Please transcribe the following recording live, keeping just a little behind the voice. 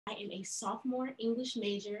I am a sophomore English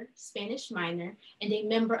major, Spanish minor, and a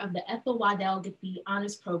member of the Ethel Waddell Gethy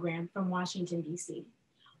Honors Program from Washington, D.C.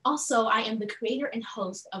 Also, I am the creator and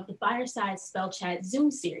host of the Fireside Spell Chat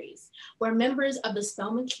Zoom series, where members of the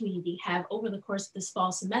Spelman community have, over the course of this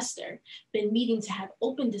fall semester, been meeting to have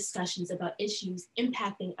open discussions about issues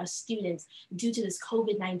impacting us students due to this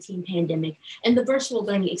COVID-19 pandemic and the virtual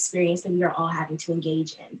learning experience that we are all having to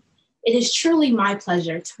engage in. It is truly my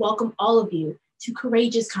pleasure to welcome all of you to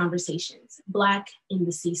Courageous Conversations, Black in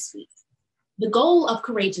the C-Suite. The goal of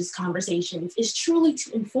Courageous Conversations is truly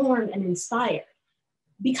to inform and inspire.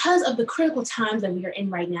 Because of the critical times that we are in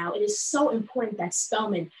right now, it is so important that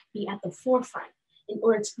Spelman be at the forefront in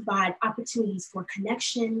order to provide opportunities for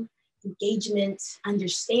connection, engagement,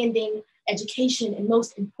 understanding, education, and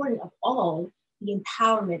most important of all, the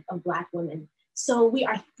empowerment of Black women. So we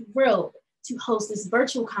are thrilled to host this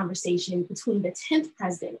virtual conversation between the 10th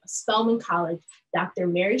president of Spelman College, Dr.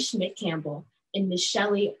 Mary Schmidt Campbell, and Ms.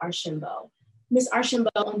 Shellye Archambeau. Ms. Archambeau,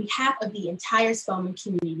 on behalf of the entire Spelman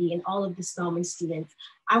community and all of the Spelman students,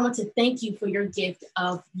 I want to thank you for your gift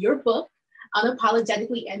of your book,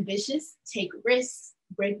 Unapologetically Ambitious, Take Risks,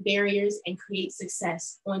 Break Barriers, and Create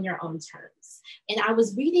Success on Your Own Terms. And I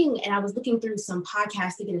was reading and I was looking through some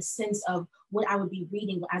podcasts to get a sense of what I would be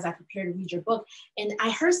reading as I prepare to read your book. And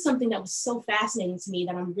I heard something that was so fascinating to me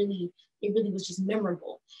that it really was just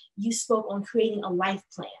memorable. You spoke on creating a life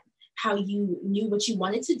plan, how you knew what you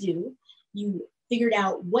wanted to do. You figured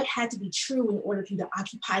out what had to be true in order for you to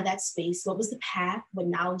occupy that space. What was the path? What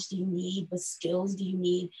knowledge do you need? What skills do you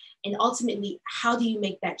need? And ultimately, how do you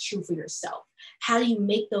make that true for yourself? How do you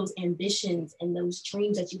make those ambitions and those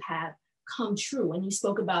dreams that you have come true? And you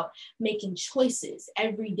spoke about making choices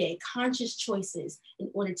every day, conscious choices in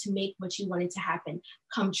order to make what you wanted to happen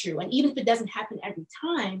come true. And even if it doesn't happen every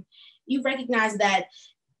time, you recognize that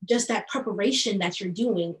just that preparation that you're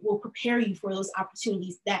doing will prepare you for those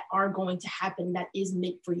opportunities that are going to happen, that is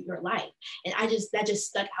meant for your life. And that just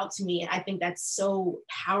stuck out to me. And I think that's so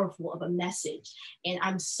powerful of a message. And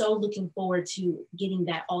I'm so looking forward to getting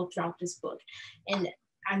that all throughout this book. And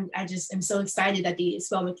I'm so excited that the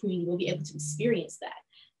Spelman community will be able to experience that.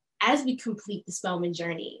 As we complete the Spelman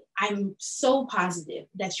journey, I'm so positive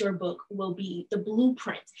that your book will be the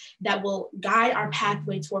blueprint that will guide our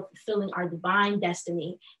pathway toward fulfilling our divine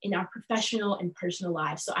destiny in our professional and personal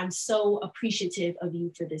lives. So I'm so appreciative of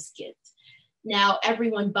you for this gift. Now,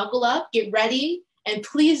 everyone buckle up, get ready, and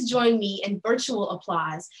please join me in virtual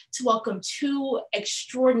applause to welcome two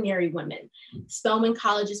extraordinary women, Spelman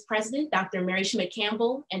College's president, Dr. Mary Schmidt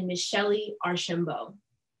Campbell, and Ms. Shellye Archambeau.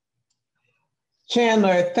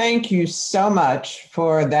 Chandler, thank you so much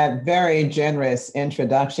for that very generous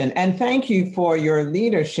introduction. And thank you for your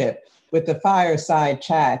leadership with the Fireside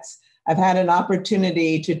Chats. I've had an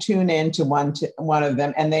opportunity to tune in to one of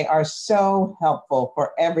them, and they are so helpful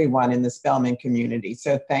for everyone in the Spelman community.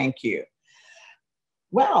 So thank you.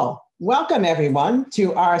 Well, welcome everyone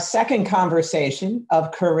to our second conversation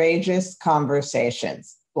of Courageous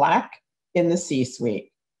Conversations, Black in the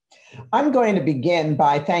C-Suite. I'm going to begin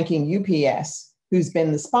by thanking UPS, who's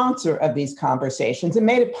been the sponsor of these conversations and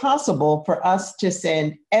made it possible for us to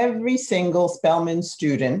send every single Spelman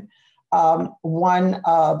student one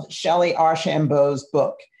of Shellye Archambeau's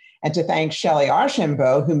book, and to thank Shellye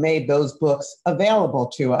Archambeau, who made those books available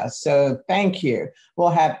to us. So thank you. We'll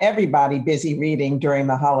have everybody busy reading during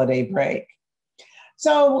the holiday break.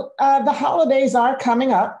 So the holidays are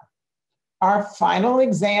coming up. Our final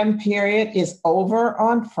exam period is over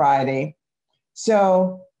on Friday.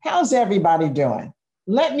 So how's everybody doing?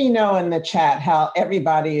 Let me know in the chat how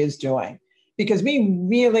everybody is doing, because we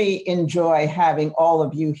really enjoy having all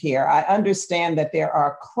of you here. I understand that there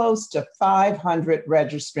are close to 500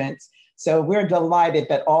 registrants, so we're delighted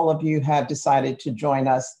that all of you have decided to join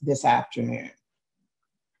us this afternoon.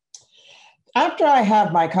 After I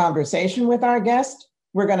have my conversation with our guest,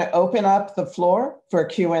 we're going to open up the floor for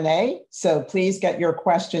Q&A, so please get your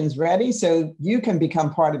questions ready so you can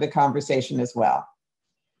become part of the conversation as well.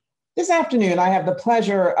 This afternoon, I have the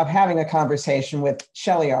pleasure of having a conversation with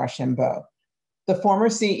Shellye Archambeau, the former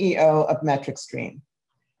CEO of MetricStream.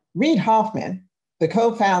 Reid Hoffman, the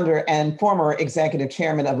co-founder and former executive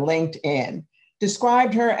chairman of LinkedIn,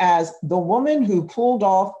 described her as the woman who pulled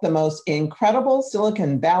off the most incredible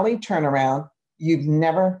Silicon Valley turnaround you've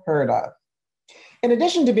never heard of. In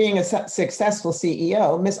addition to being a successful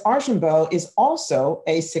CEO, Ms. Archambeau is also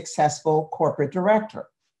a successful corporate director.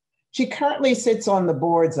 She currently sits on the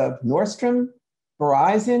boards of Nordstrom,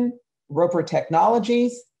 Verizon, Roper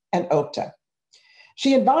Technologies, and Okta.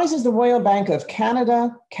 She advises the Royal Bank of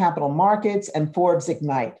Canada, Capital Markets, and Forbes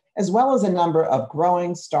Ignite, as well as a number of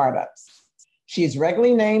growing startups. She is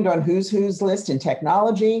regularly named on Who's Who's list in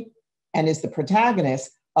technology and is the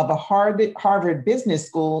protagonist of a Harvard Business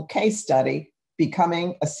School case study,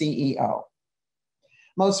 Becoming a CEO.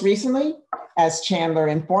 Most recently, as Chandler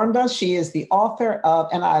informed us, she is the author of,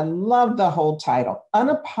 and I love the whole title,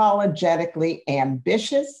 Unapologetically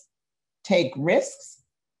Ambitious, Take Risks,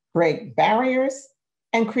 Break Barriers,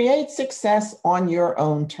 and Create Success on Your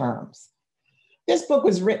Own Terms. This book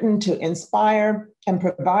was written to inspire and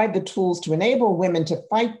provide the tools to enable women to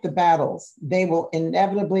fight the battles they will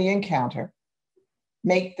inevitably encounter,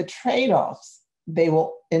 make the trade-offs they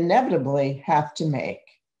will inevitably have to make,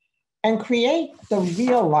 and create the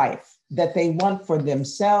real life that they want for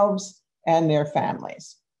themselves and their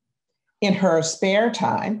families. In her spare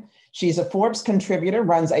time, she's a Forbes contributor,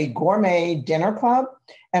 runs a gourmet dinner club,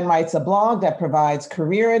 and writes a blog that provides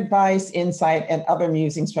career advice, insight, and other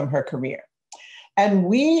musings from her career. And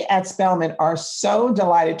we at Spelman are so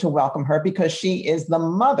delighted to welcome her because she is the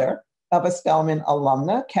mother of a Spelman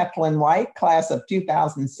alumna, Kethlyn White, class of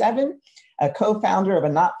 2007, a co-founder of a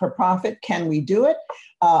not-for-profit, Can We Do It,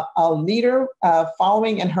 a leader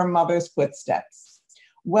following in her mother's footsteps.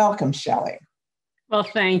 Welcome, Shellye. Well,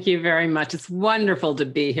 thank you very much. It's wonderful to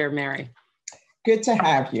be here, Mary. Good to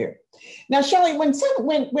have you. Now, Shellye,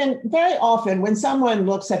 when very often when someone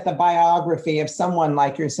looks at the biography of someone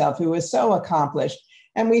like yourself who is so accomplished,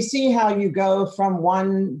 and we see how you go from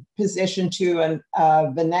one position to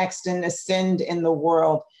the next and ascend in the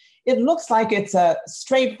world, it looks like it's a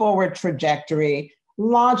straightforward trajectory,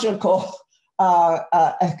 logical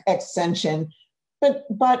ascension.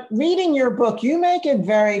 But reading your book, you make it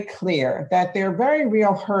very clear that there are very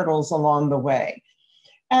real hurdles along the way.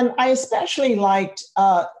 And I especially liked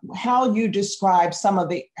how you described some of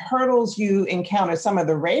the hurdles you encountered, some of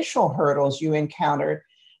the racial hurdles you encountered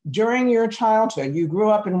during your childhood. You grew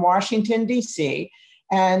up in Washington, D.C.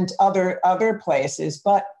 and other places,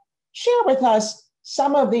 but share with us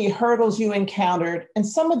some of the hurdles you encountered and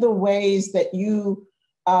some of the ways that you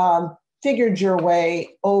figured your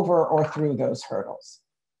way over or through those hurdles.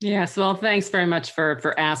 Yes, well, thanks very much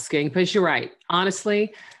for asking, because you're right.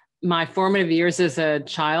 Honestly, my formative years as a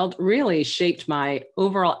child really shaped my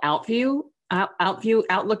overall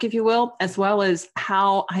outlook, if you will, as well as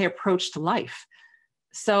how I approached life.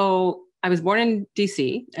 So I was born in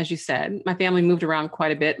DC, as you said. My family moved around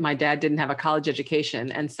quite a bit. My dad didn't have a college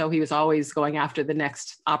education, and so he was always going after the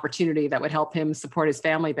next opportunity that would help him support his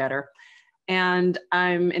family better. And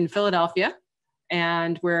I'm in Philadelphia,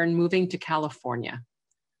 and we're moving to California.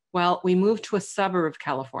 Well, we moved to a suburb of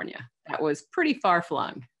California that was pretty far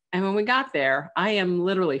flung. And when we got there, I am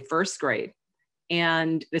literally first grade.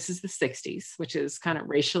 And this is the 60s, which is kind of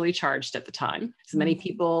racially charged at the time. As many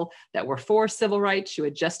people that were for civil rights, you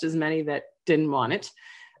had just as many that didn't want it.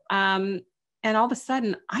 And all of a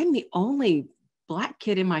sudden, I'm the only Black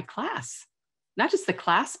kid in my class, not just the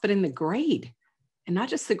class, but in the grade. And not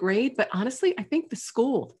just the grade, but honestly, I think the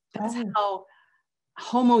school. That's how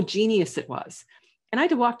homogeneous it was. And I had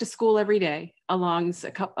to walk to school every day along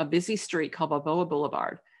a busy street called Balboa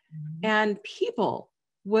Boulevard. And people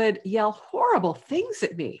would yell horrible things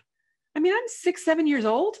at me. I mean, I'm 6, 7 years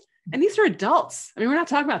old, and these are adults. I mean, we're not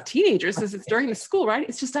talking about teenagers because it's during the school, right?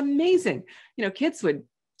 It's just amazing. You know, kids would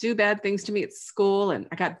do bad things to me at school, and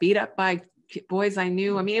I got beat up by boys I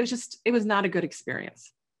knew. I mean, it was not a good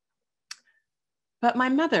experience. But my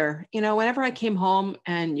mother, you know, whenever I came home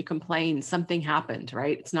and you complained, something happened,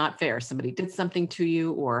 right? It's not fair. Somebody did something to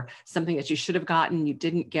you, or something that you should have gotten, you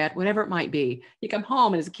didn't get, whatever it might be. You come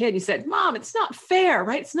home and as a kid, you said, Mom, it's not fair,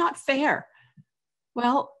 right? It's not fair.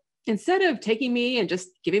 Well, instead of taking me and just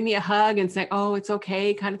giving me a hug and saying, oh, it's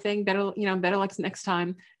okay, kind of thing, better luck next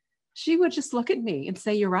time, she would just look at me and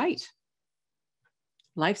say, you're right.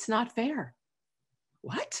 Life's not fair.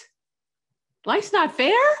 What? Life's not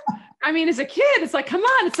fair? I mean, as a kid, it's like, come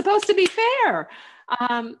on, it's supposed to be fair.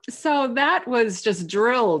 So that was just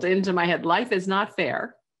drilled into my head. Life is not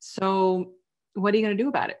fair. So what are you going to do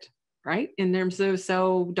about it? Right? In terms of,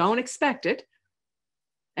 so don't expect it.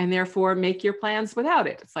 And therefore make your plans without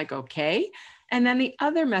it. It's like, okay. And then the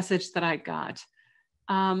other message that I got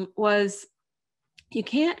was, you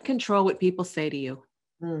can't control what people say to you.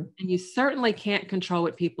 And you certainly can't control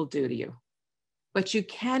what people do to you. But you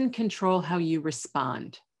can control how you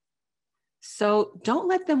respond. So don't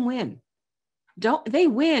let them win. They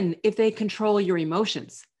win if they control your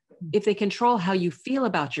emotions, if they control how you feel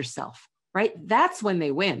about yourself, right? That's when they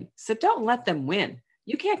win. So don't let them win.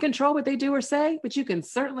 You can't control what they do or say, but you can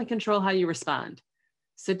certainly control how you respond.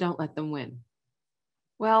 So don't let them win.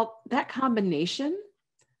 Well, that combination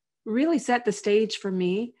really set the stage for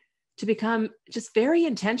me to become just very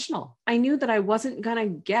intentional. I knew that I wasn't going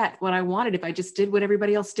to get what I wanted if I just did what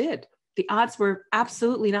everybody else did. The odds were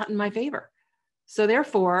absolutely not in my favor. So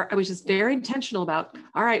therefore, I was just very intentional about,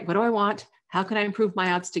 all right, what do I want? How can I improve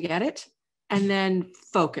my odds to get it? And then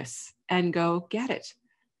focus and go get it.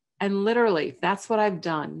 And literally, that's what I've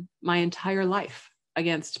done my entire life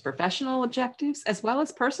against professional objectives as well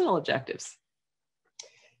as personal objectives.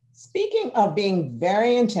 Speaking of being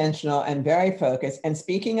very intentional and very focused, and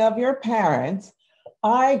speaking of your parents,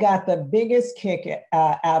 I got the biggest kick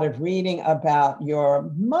out of reading about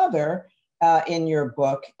your mother in your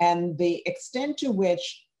book and the extent to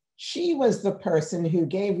which she was the person who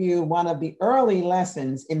gave you one of the early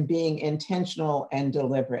lessons in being intentional and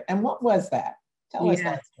deliberate. And what was that? Tell us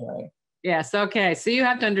that story. Yes. Okay. So you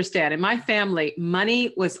have to understand, in my family,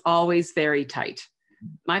 money was always very tight.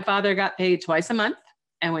 My father got paid twice a month.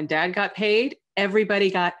 And when dad got paid,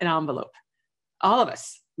 everybody got an envelope. All of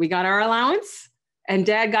us, we got our allowance and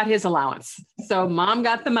dad got his allowance. So mom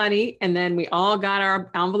got the money and then we all got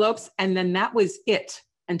our envelopes. And then that was it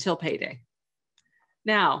until payday.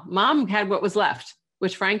 Now, mom had what was left,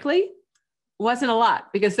 which frankly wasn't a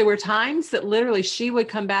lot, because there were times that literally she would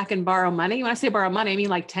come back and borrow money. When I say borrow money, I mean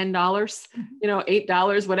like $10,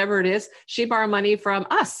 $8, whatever it is. She'd borrow money from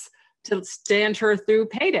us to stand her through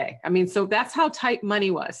payday. I mean, so that's how tight money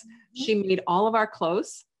was. She made all of our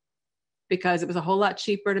clothes because it was a whole lot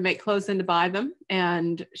cheaper to make clothes than to buy them.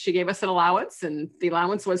 And she gave us an allowance, and the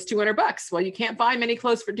allowance was $200. Well, you can't buy many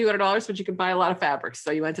clothes for $200, but you can buy a lot of fabrics. So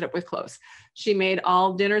you ended up with clothes. She made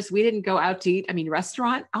all dinners. We didn't go out to eat. I mean,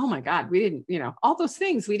 restaurant. Oh my God. We didn't, all those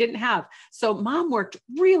things we didn't have. So mom worked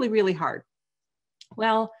really, really hard.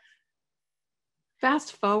 Well,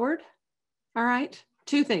 fast forward. All right.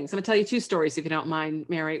 Two things. I'm going to tell you two stories, if you don't mind,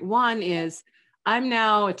 Mary. One is I'm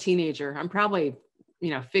now a teenager. I'm probably,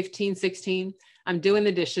 15, 16. I'm doing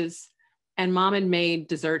the dishes, and mom had made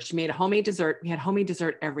dessert. She made a homemade dessert. We had homemade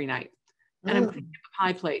dessert every night. And I'm looking at the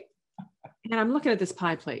pie plate, and I'm looking at this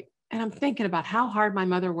pie plate, and I'm thinking about how hard my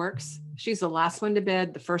mother works. She's the last one to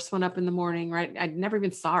bed, the first one up in the morning, right? I never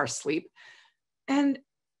even saw her sleep. And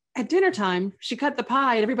at dinner time, she cut the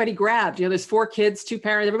pie and everybody grabbed, there's 4 kids, 2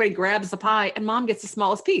 parents, everybody grabs the pie, and mom gets the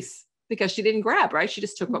smallest piece because she didn't grab, right? She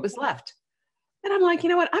just took what was left. And I'm like, you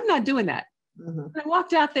know what? I'm not doing that. And I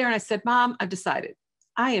walked out there and I said, Mom, I've decided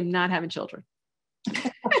I am not having children.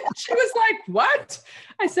 She was like, what?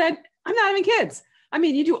 I said, I'm not having kids. I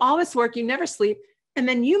mean, you do all this work, you never sleep, and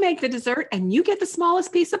then you make the dessert and you get the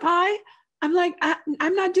smallest piece of pie. I'm like,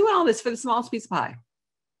 I'm not doing all this for the smallest piece of pie.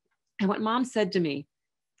 And what mom said to me,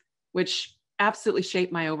 which absolutely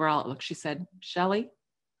shaped my overall outlook, she said, Shellye,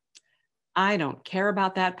 I don't care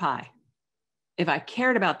about that pie. If I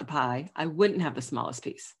cared about the pie, I wouldn't have the smallest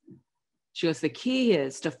piece. She goes, the key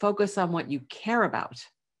is to focus on what you care about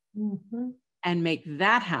and make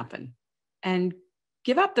that happen and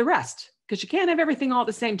give up the rest, because you can't have everything all at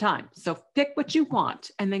the same time. So pick what you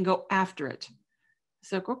want and then go after it.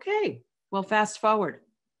 So, okay, well, fast forward.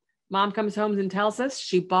 Mom comes home and tells us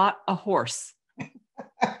she bought a horse.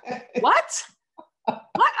 What?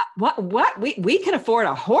 What? We can afford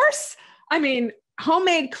a horse? I mean,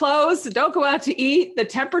 homemade clothes, don't go out to eat. The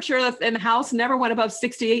temperature in the house never went above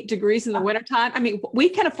 68 degrees in the wintertime. I mean, we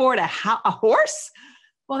can afford a horse?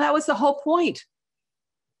 Well, that was the whole point.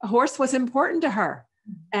 A horse was important to her.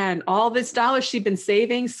 And all this dollars she'd been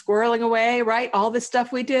saving, squirreling away, right? All this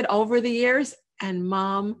stuff we did over the years. And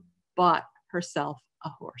mom bought herself a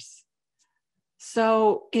horse.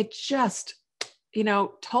 So it just,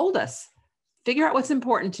 told us, figure out what's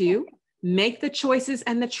important to you, make the choices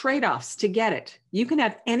and the trade-offs to get it. You can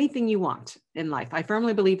have anything you want in life. I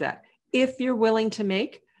firmly believe that, if you're willing to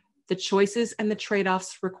make the choices and the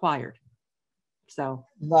trade-offs required. So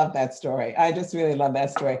love that story. I just really love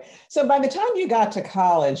that story. So by the time you got to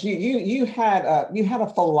college, you had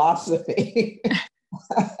a philosophy,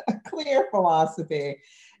 a clear philosophy.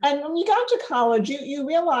 And when you got to college, you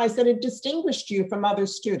realized that it distinguished you from other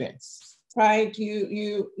students, right?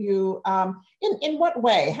 In what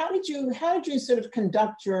way? How did you sort of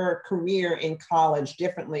conduct your career in college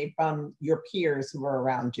differently from your peers who were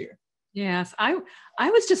around you? Yes, I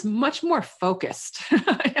was just much more focused,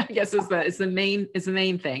 I guess is the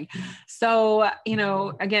main thing. So,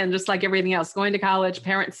 again, just like everything else, going to college,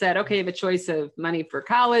 parents said, okay, you have a choice of money for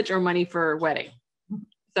college or money for wedding.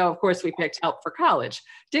 So of course we picked help for college.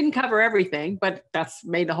 Didn't cover everything, but that's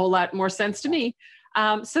made a whole lot more sense to me.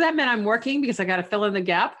 So that meant I'm working because I got to fill in the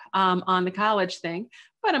gap on the college thing,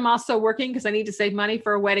 but I'm also working because I need to save money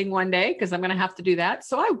for a wedding one day because I'm going to have to do that.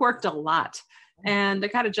 So I worked a lot. And I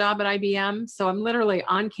got a job at IBM. So I'm literally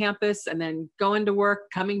on campus and then going to work,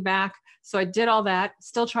 coming back, So I did all that,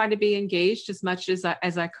 still tried to be engaged as much as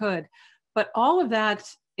I could. But all of that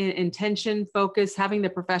intention, focus, having the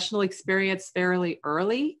professional experience fairly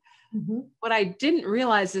early, what I didn't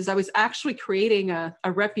realize is I was actually creating a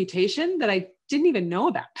reputation that I didn't even know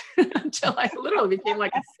about until I literally became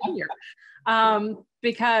like a senior.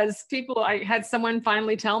 Because I had someone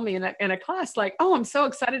finally tell me in a class, like, oh, I'm so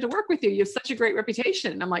excited to work with you. You have such a great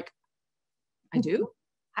reputation. And I'm like, I do?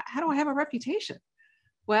 How do I have a reputation?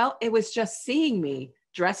 Well, it was just seeing me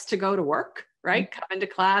dressed to go to work, right? Come into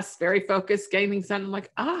class, very focused, getting things done. I'm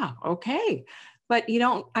like, okay. But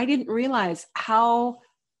I didn't realize how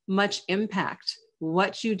much impact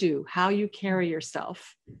what you do, how you carry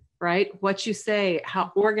yourself, right? What you say,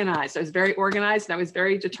 how organized. I was very organized and I was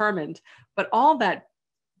very determined, but all that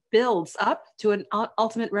builds up to an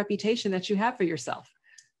ultimate reputation that you have for yourself.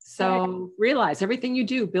 So realize everything you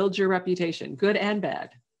do builds your reputation, good and bad.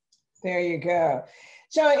 There you go.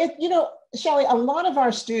 So Shellye, a lot of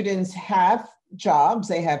our students have jobs.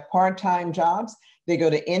 They have part-time jobs. They go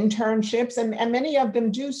to internships, and many of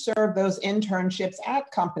them do serve those internships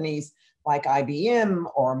at companies like IBM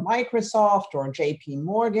or Microsoft or JP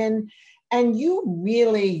Morgan. And you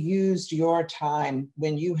really used your time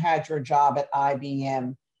when you had your job at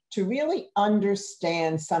IBM to really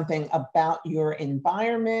understand something about your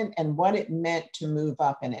environment and what it meant to move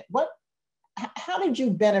up in it. How did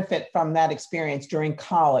you benefit from that experience during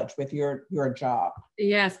college with your job?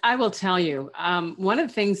 Yes, I will tell you. One of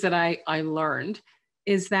the things that I learned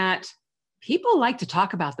is that people like to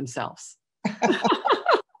talk about themselves.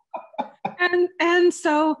 and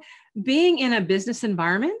so being in a business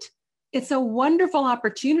environment, it's a wonderful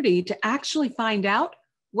opportunity to actually find out,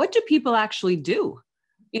 what do people actually do?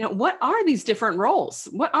 What are these different roles?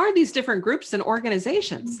 What are these different groups and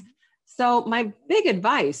organizations? So my big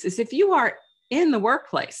advice is, if you are in the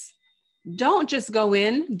workplace, don't just go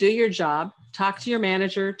in, do your job, talk to your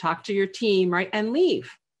manager, talk to your team, right? And leave.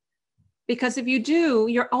 Because if you do,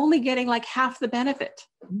 you're only getting like half the benefit.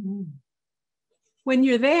 When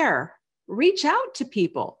you're there, reach out to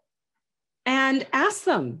people and ask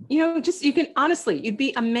them, you can honestly, you'd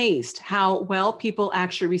be amazed how well people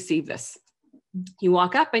actually receive this. You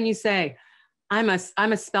walk up and you say, I'm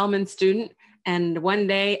a Spelman student, and one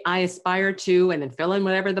day I aspire to, and then fill in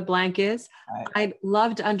whatever the blank is. Right. I'd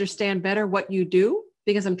love to understand better what you do,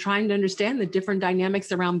 because I'm trying to understand the different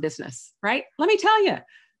dynamics around business, right? Let me tell you,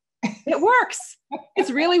 it works.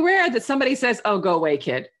 It's really rare that somebody says, oh, go away,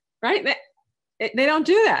 kid, right? They don't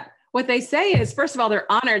do that. What they say is, first of all, they're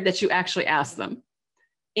honored that you actually asked them.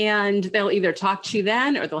 And they'll either talk to you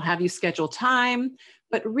then, or they'll have you schedule time,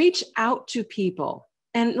 but reach out to people.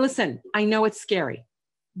 And listen, I know it's scary.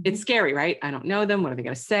 It's scary, right? I don't know them. What are they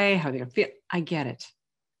going to say? How are they going to feel? I get it.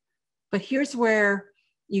 But here's where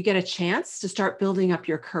you get a chance to start building up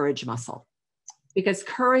your courage muscle, because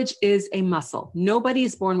courage is a muscle. Nobody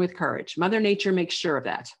is born with courage. Mother Nature makes sure of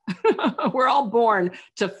that. We're all born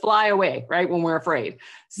to fly away, right? When we're afraid.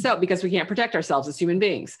 So, because we can't protect ourselves as human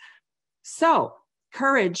beings. So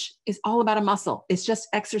courage is all about a muscle. It's just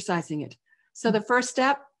exercising it. So the first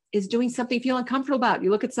step is doing something you feel uncomfortable about.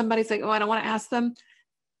 You look at somebody, say, oh, I don't want to ask them.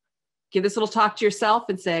 Give this little talk to yourself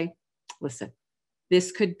and say, listen,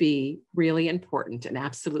 this could be really important and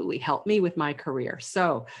absolutely help me with my career.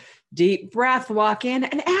 So deep breath, walk in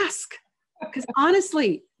and ask. Because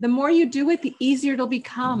honestly, the more you do it, the easier it'll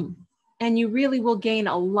become. And you really will gain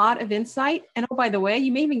a lot of insight. And oh, by the way,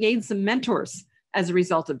 you may even gain some mentors as a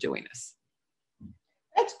result of doing this.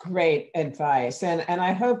 That's great advice. And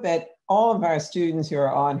I hope that all of our students who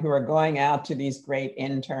are going out to these great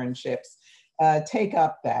internships take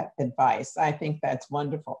up that advice. I think that's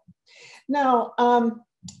wonderful. Now,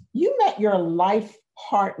 you met your life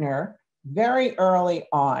partner very early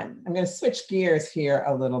on. I'm going to switch gears here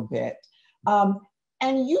a little bit.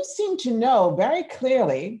 And you seem to know very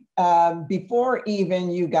clearly, before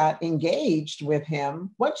even you got engaged with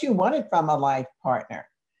him, what you wanted from a life partner.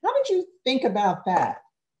 How did you think about that?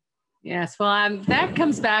 Yes, well, that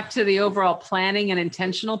comes back to the overall planning and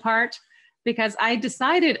intentional part, because I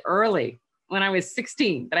decided early when I was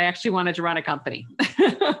 16 that I actually wanted to run a company.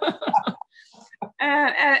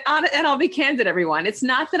 and I'll be candid, everyone. It's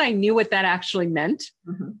not that I knew what that actually meant.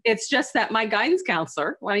 It's just that my guidance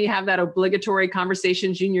counselor, when you have that obligatory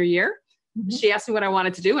conversation junior year, she asked me what I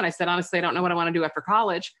wanted to do. And I said, honestly, I don't know what I want to do after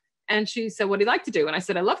college. And she said, what do you like to do? And I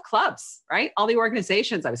said, I love clubs, right? All the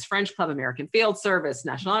organizations. I was French Club, American Field Service,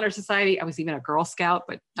 National Honor Society. I was even a Girl Scout,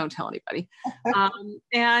 but don't tell anybody.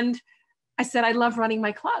 And I said, I love running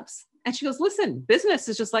my clubs. And she goes, listen, business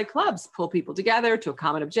is just like clubs. Pull people together to a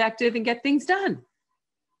common objective and get things done.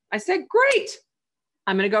 I said, great.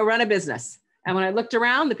 I'm going to go run a business. And when I looked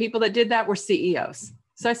around, the people that did that were CEOs.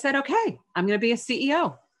 So I said, okay, I'm going to be a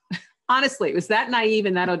CEO. Honestly, it was that naive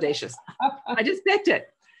and that audacious. I just picked it.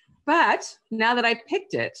 But now that I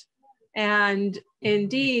picked it, and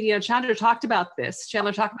indeed, Chandler talked about this.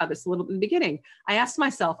 Chandler talked about this a little in the beginning. I asked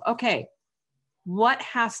myself, okay, what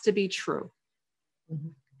has to be true? Mm-hmm.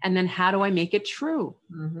 And then how do I make it true?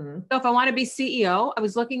 Mm-hmm. So if I want to be CEO, I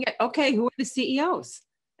was looking at, okay, who are the CEOs?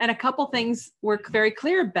 And a couple things were very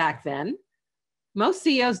clear back then. Most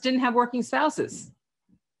CEOs didn't have working spouses.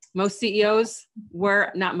 Most CEOs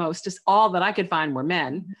were, not most, just all that I could find were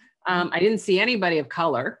men. I didn't see anybody of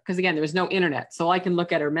color because, again, there was no internet. So all I can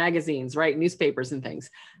look at are magazines, right? Newspapers and things.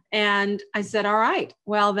 And I said, all right,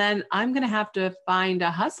 well, then I'm going to have to find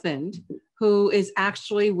a husband who is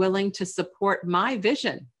actually willing to support my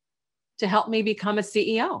vision to help me become a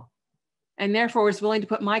CEO, and therefore is willing to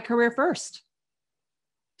put my career first.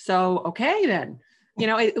 So, okay, then,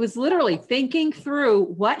 it was literally thinking through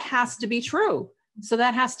what has to be true. So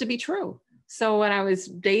that has to be true. So when I was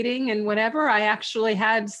dating and whatever, I actually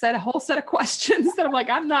had set a whole set of questions that I'm like,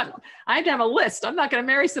 I had to have a list. I'm not going to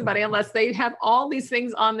marry somebody unless they have all these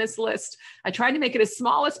things on this list. I tried to make it as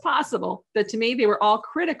small as possible, but to me, they were all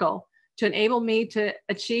critical to enable me to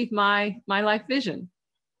achieve my life vision.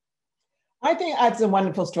 I think that's a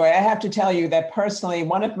wonderful story. I have to tell you that personally,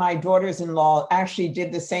 one of my daughters-in-law actually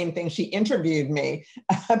did the same thing. She interviewed me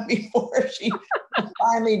before she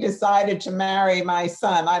finally decided to marry my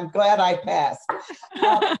son. I'm glad I passed.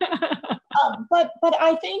 But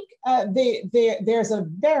I think there's a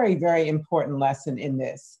very, very important lesson in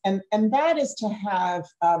this. And that is to have,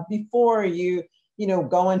 before you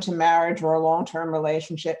go into marriage or a long-term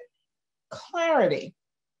relationship, clarity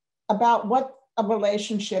about what a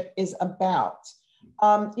relationship is about.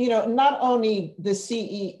 Not only the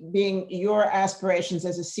CE being your aspirations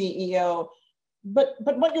as a CEO, but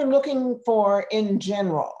what you're looking for in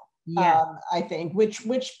general. Yeah. I think,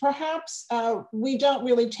 which perhaps we don't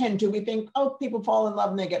really tend to. We think, oh, people fall in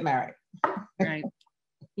love and they get married. Right.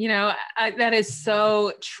 That is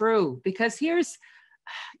so true, because here's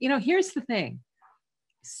the thing.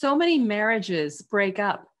 So many marriages break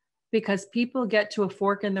up because people get to a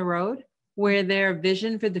fork in the road where their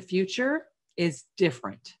vision for the future is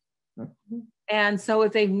different. Mm-hmm. And so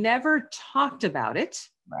if they've never talked about it,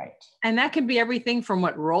 right. And that can be everything from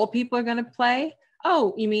what role people are going to play.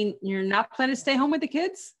 Oh, you mean you're not planning to stay home with the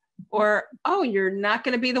kids? Or, oh, you're not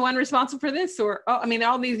going to be the one responsible for this? Or, oh, I mean,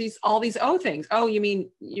 all these oh things. Oh, you mean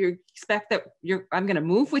you expect that I'm going to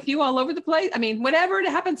move with you all over the place? I mean, whatever it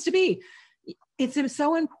happens to be. It's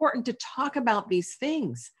so important to talk about these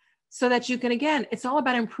things so that you can, again, it's all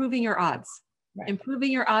about improving your odds, right. Improving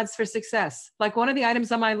your odds for success. Like one of the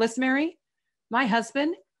items on my list, Mary, my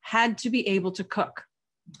husband had to be able to cook.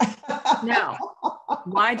 Now,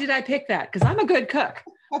 why did I pick that? Because I'm a good cook.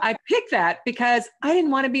 I picked that because I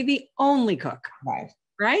didn't want to be the only cook. Right.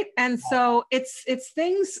 Right. And so it's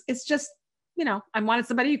things, it's just, I wanted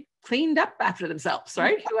somebody cleaned up after themselves,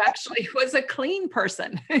 right? Who actually was a clean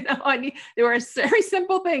person. There were very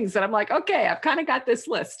simple things that I'm like, okay, I've kind of got this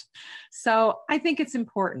list. So I think it's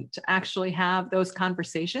important to actually have those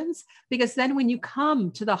conversations, because then when you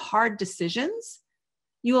come to the hard decisions,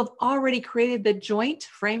 you have already created the joint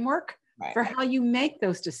framework for how you make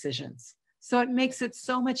those decisions. So it makes it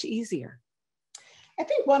so much easier. I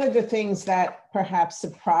think one of the things that perhaps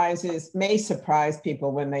may surprise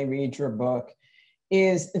people when they read your book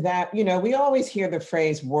is that, we always hear the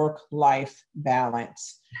phrase work-life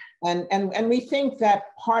balance. And we think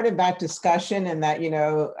that part of that discussion and that,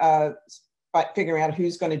 figuring out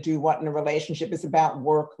who's going to do what in a relationship is about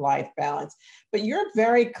work-life balance. But you're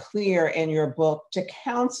very clear in your book to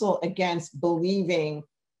counsel against believing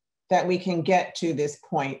that we can get to this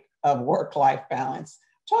point of work-life balance.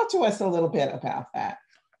 Talk to us a little bit about that.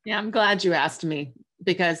 Yeah, I'm glad you asked me,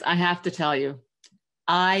 because I have to tell you,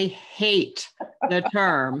 I hate the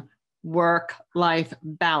term work-life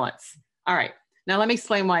balance. All right, now let me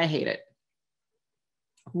explain why I hate it.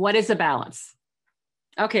 What is a balance?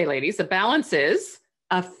 Okay, ladies, a balance is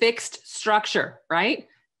a fixed structure, right?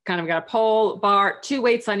 Kind of got a pole, bar, 2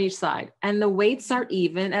 weights on each side, and the weights are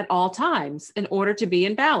even at all times in order to be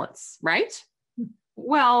in balance, right?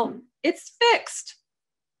 Well, it's fixed.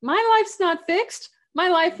 My life's not fixed. My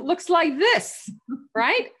life looks like this,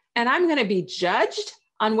 right? And I'm going to be judged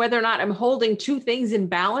on whether or not I'm holding 2 things in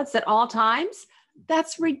balance at all times.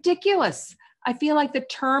 That's ridiculous. I feel like the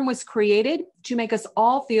term was created to make us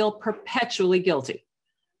all feel perpetually guilty.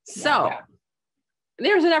 So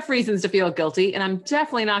there's enough reasons to feel guilty, and I'm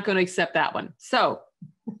definitely not going to accept that one. So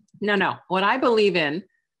no. What I believe in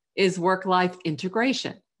is work-life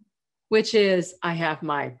integration, which is I have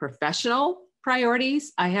my professional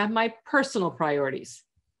priorities. I have my personal priorities.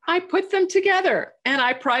 I put them together and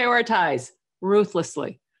I prioritize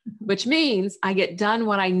ruthlessly, which means I get done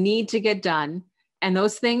what I need to get done. And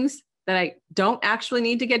those things that I don't actually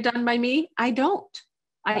need to get done by me, I don't.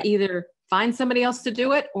 I either find somebody else to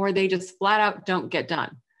do it or they just flat out don't get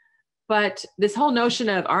done. But this whole notion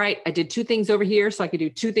of, all right, I did 2 things over here, so I could do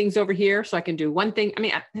 2 things over here, so I can do 1 thing. I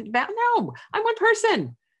mean, no, I'm one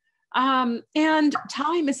person. And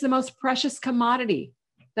time is the most precious commodity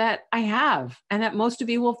that I have, and that most of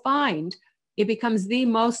you will find. It becomes the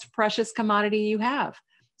most precious commodity you have.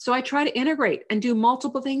 So I try to integrate and do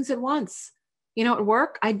multiple things at once. You know, at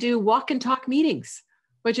work, I do walk and talk meetings,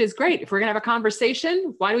 which is great. If we're going to have a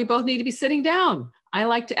conversation, why do we both need to be sitting down? I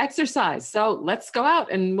like to exercise. So let's go out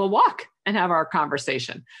and we'll walk and have our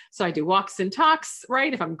conversation. So I do walks and talks,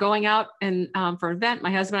 right? If I'm going out and for an event, my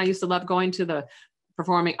husband and I used to love going to the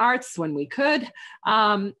performing arts when we could.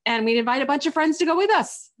 And we'd invite a bunch of friends to go with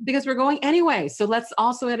us because we're going anyway. So let's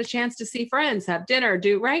also have a chance to see friends, have dinner,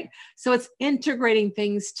 right? So it's integrating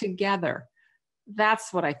things together.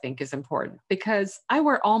 That's what I think is important because I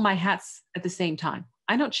wear all my hats at the same time.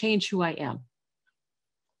 I don't change who I am.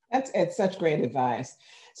 It's such great advice.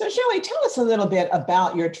 So Shellye, tell us a little bit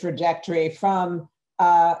about your trajectory from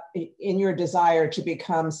in your desire to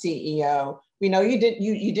become CEO. We know you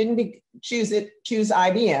didn't choose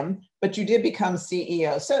IBM, but you did become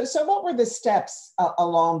CEO. So what were the steps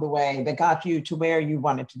along the way that got you to where you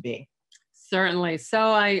wanted to be? Certainly.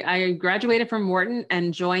 So I graduated from Wharton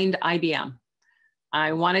and joined IBM.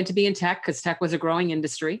 I wanted to be in tech because tech was a growing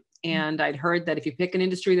industry. And I'd heard that if you pick an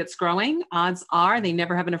industry that's growing, odds are they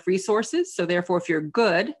never have enough resources. So therefore, if you're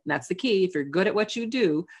good, and that's the key, if you're good at what you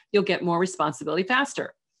do, you'll get more responsibility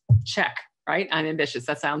faster. Check, right? I'm ambitious.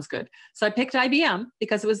 That sounds good. So I picked IBM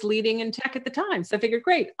because it was leading in tech at the time. So I figured,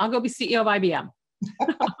 great, I'll go be CEO of IBM.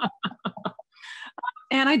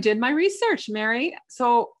 And I did my research, Mary.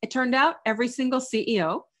 So it turned out every single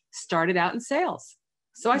CEO started out in sales.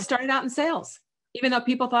 So I started out in sales. Even though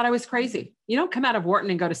people thought I was crazy. You don't come out of Wharton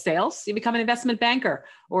and go to sales. You become an investment banker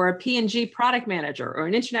or a P&G product manager or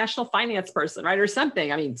an international finance person, right? Or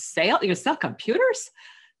something. I mean, you sell computers,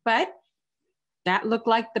 but that looked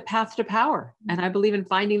like the path to power. And I believe in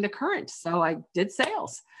finding the current. So I did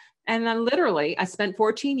sales. And then literally I spent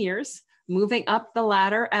 14 years moving up the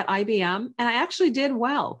ladder at IBM. And I actually did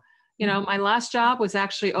well. You know, my last job was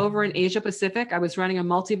actually over in Asia Pacific. I was running a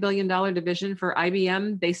multi-billion-dollar division for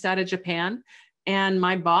IBM based out of Japan. And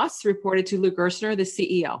my boss reported to Luke Gerstner, the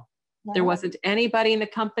CEO. Wow. There wasn't anybody in the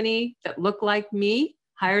company that looked like me,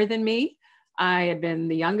 higher than me. I had been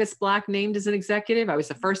the youngest Black named as an executive. I was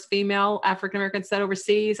the first female African-American set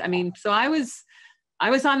overseas. I mean, so I was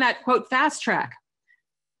on that quote fast track,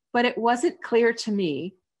 but it wasn't clear to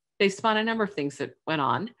me based upon a number of things that went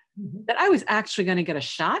on that I was actually going to get a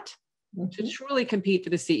shot to truly compete for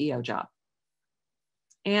the CEO job.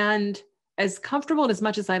 And as comfortable and as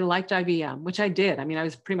much as I liked IBM, which I did, I mean, I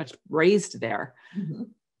was pretty much raised there.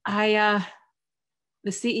 The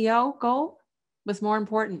CEO goal was more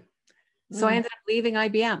important. So I ended up leaving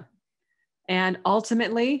IBM. And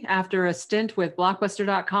ultimately, after a stint with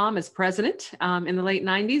Blockbuster.com as president in the late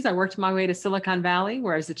 90s, I worked my way to Silicon Valley,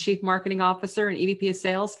 where I was the chief marketing officer and EVP of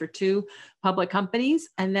sales for 2 public companies,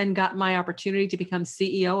 and then got my opportunity to become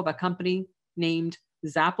CEO of a company named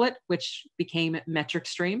Zaplet, which became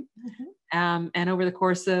MetricStream. And over the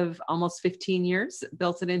course of almost 15 years,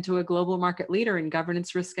 built it into a global market leader in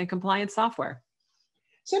governance, risk, and compliance software.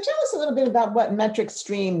 So tell us a little bit about what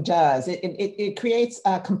MetricStream does. It creates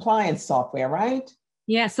compliance software, right?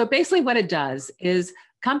 Yeah, so basically what it does is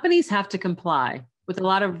companies have to comply with a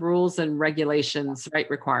lot of rules and regulations, right,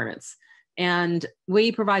 requirements. And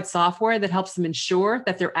we provide software that helps them ensure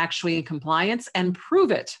that they're actually in compliance and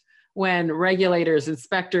prove it when regulators,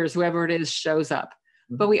 inspectors, whoever it is shows up.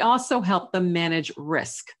 But we also help them manage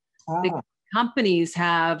risk. The companies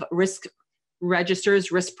have risk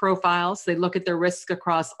registers, risk profiles. They look at their risk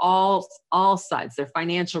across all sides, their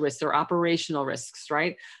financial risks, their operational risks,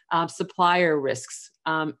 right? Supplier risks,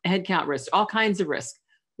 headcount risks, all kinds of risk.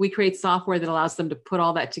 We create software that allows them to put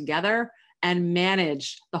all that together and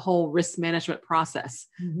manage the whole risk management process.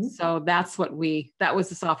 So that was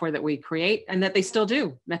the software that we create and that they still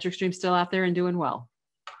do. MetricStream's still out there and doing well.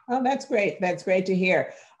 Oh, that's great. That's great to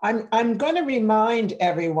hear. I'm going to remind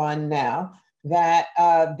everyone now that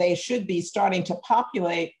they should be starting to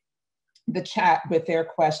populate the chat with their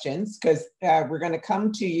questions because we're going to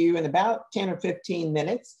come to you in about 10 or 15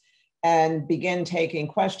 minutes and begin taking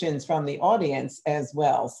questions from the audience as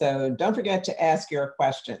well. So don't forget to ask your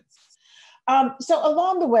questions. So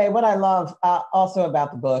along the way, what I love also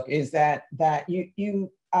about the book is that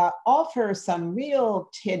you offer some real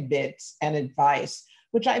tidbits and advice,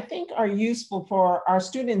 which I think are useful for our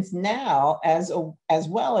students now as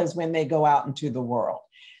well as when they go out into the world.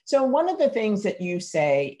 So one of the things that you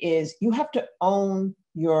say is you have to own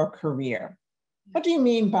your career. What do you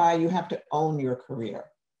mean by you have to own your career?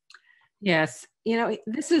 Yes.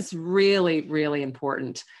 This is really, really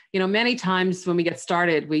important. Many times when we get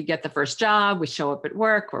started, we get the first job, we show up at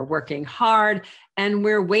work, we're working hard, and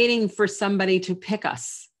we're waiting for somebody to pick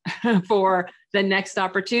us for the next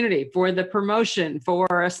opportunity, for the promotion, for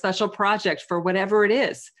a special project, for whatever it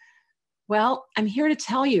is. Well, I'm here to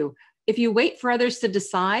tell you, if you wait for others to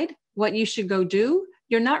decide what you should go do,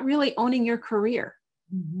 you're not really owning your career.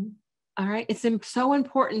 Mm-hmm. All right. It's so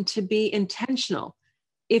important to be intentional.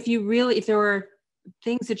 If there are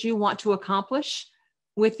things that you want to accomplish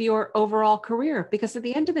with your overall career, because at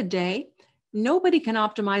the end of the day, nobody can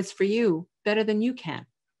optimize for you better than you can.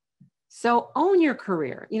 So own your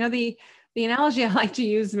career. The analogy I like to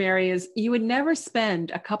use, Mary, is you would never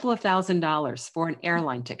spend a couple of $1,000s for an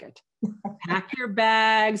airline ticket. Pack your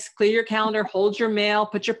bags, clear your calendar, hold your mail,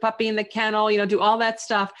 put your puppy in the kennel, do all that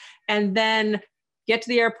stuff. And then get to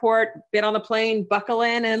the airport, get on the plane, buckle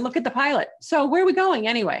in, and look at the pilot. So where are we going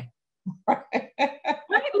anyway? Right?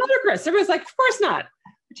 Ludicrous. Everyone's like, of course not.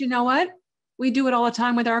 But you know what? We do it all the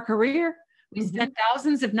time with our career. We spend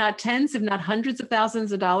thousands, if not tens, if not hundreds of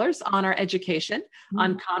thousands of dollars on our education,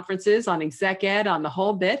 on conferences, on exec ed, on the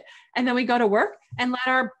whole bit. And then we go to work and let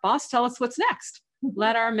our boss tell us what's next.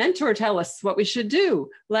 Let our mentor tell us what we should do.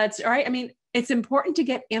 It's important to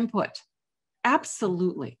get input.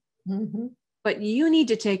 Absolutely. Mm-hmm. But you need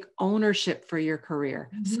to take ownership for your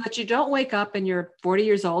career so that you don't wake up and you're 40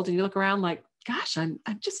 years old and you look around like, gosh, I'm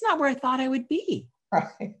just not where I thought I would be.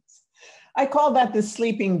 Right. I call that the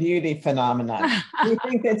sleeping beauty phenomenon. We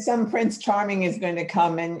think that some Prince Charming is going to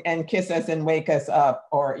come and kiss us and wake us up,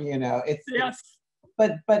 or, it's, yes.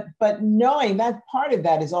 But knowing that part of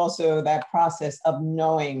that is also that process of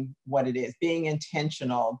knowing what it is, being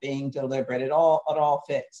intentional, being deliberate, it all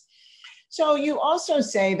fits. So you also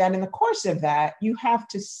say that in the course of that, you have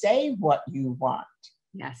to say what you want.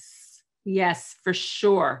 Yes, for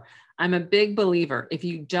sure. I'm a big believer. If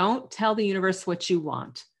you don't tell the universe what you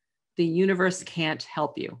want, the universe can't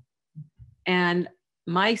help you. And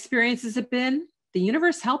my experiences have been, the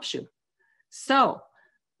universe helps you. So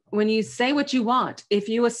when you say what you want, if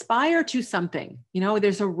you aspire to something,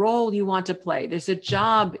 there's a role you want to play, there's a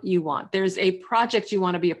job you want, there's a project you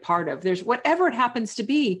want to be a part of, there's whatever it happens to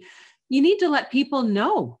be, you need to let people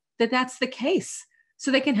know that that's the case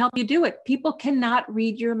so they can help you do it. People cannot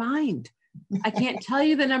read your mind. I can't tell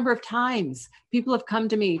you the number of times people have come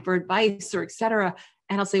to me for advice or et cetera.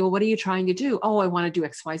 And I'll say, well, what are you trying to do? Oh, I want to do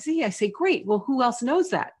X, Y, Z. I say, great. Well, who else knows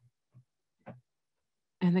that?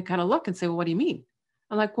 And they kind of look and say, well, what do you mean?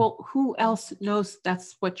 I'm like, well, who else knows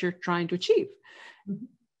that's what you're trying to achieve? Mm-hmm.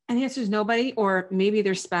 And the answer is nobody, or maybe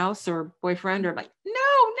their spouse or boyfriend, or like, no.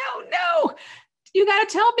 You got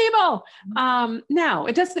to tell people. Now,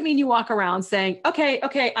 it doesn't mean you walk around saying, okay,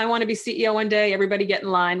 I want to be CEO one day, everybody get in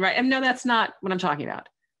line, right? And no, that's not what I'm talking about.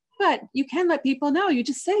 But you can let people know, you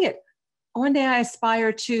just say it. One day I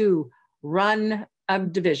aspire to run a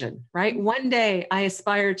division, right? One day I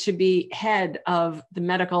aspire to be head of the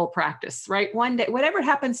medical practice, right? One day, whatever it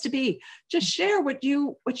happens to be, just share what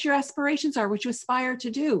your aspirations are, what you aspire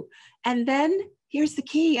to do. And then here's the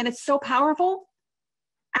key, and it's so powerful.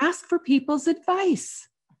 Ask for people's advice.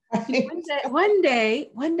 One day,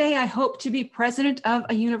 I hope to be president of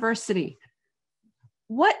a university.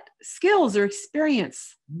 What skills or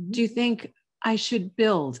experience do you think I should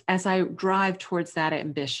build as I drive towards that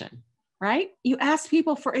ambition, right? You ask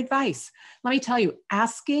people for advice. Let me tell you,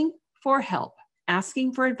 asking for help,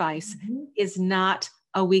 asking for advice is not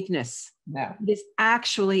a weakness. No. It is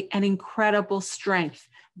actually an incredible strength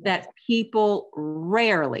that people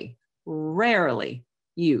rarely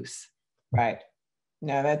use. Right.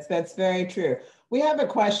 No, that's very true. We have a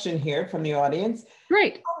question here from the audience.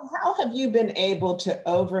 Great. How have you been able to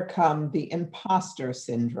overcome the imposter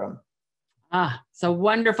syndrome? It's a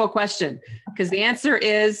wonderful question, because the answer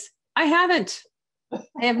is I haven't.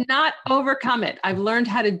 I have not overcome it. I've learned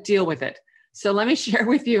how to deal with it. So let me share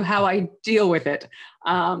with you how I deal with it.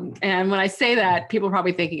 And when I say that, people are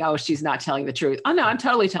probably thinking, oh, she's not telling the truth. Oh, no, I'm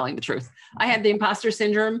totally telling the truth. I had the imposter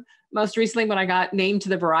syndrome most recently when I got named to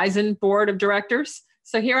the Verizon board of directors.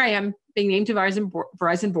 So here I am being named to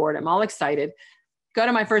Verizon board. I'm all excited. Go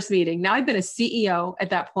to my first meeting. Now I've been a CEO at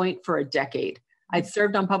that point for a decade. I'd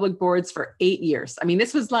served on public boards for 8 years. I mean,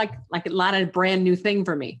 this was like a lot of brand new thing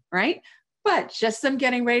for me, right? But just I'm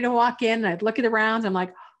getting ready to walk in, I'd look around, I'm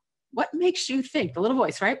like, what makes you think, the little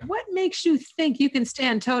voice, right? What makes you think you can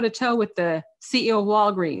stand toe to toe with the CEO of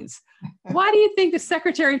Walgreens? Why do you think the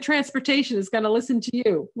Secretary of Transportation is going to listen to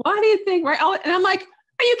you? Why do you think, right? Oh, and I'm like,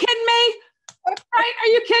 are you kidding me? Right? Are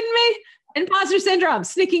you kidding me? Imposter syndrome,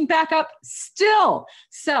 sneaking back up still.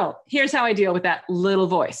 So here's how I deal with that little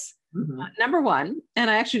voice. Number one, and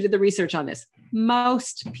I actually did the research on this.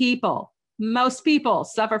 Most people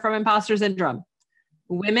suffer from imposter syndrome.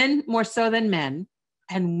 Women more so than men,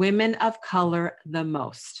 and women of color the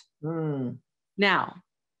most. Now,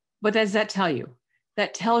 what does that tell you?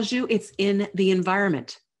 That tells you it's in the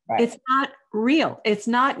environment. Right. It's not real. It's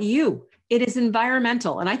not you. It is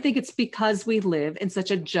environmental. And I think it's because we live in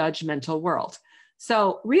such a judgmental world.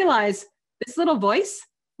 So realize this little voice,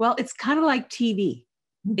 well, it's kind of like TV.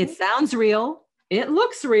 It sounds real. It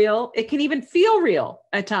looks real. It can even feel real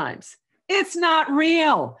at times. It's not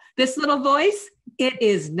real. This little voice, it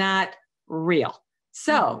is not real.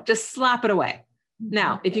 So just slap it away.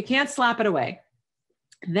 Now, if you can't slap it away,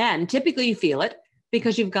 then typically you feel it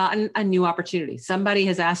because you've gotten a new opportunity. Somebody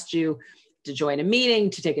has asked you to join a meeting,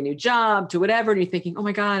 to take a new job, to whatever. And you're thinking, oh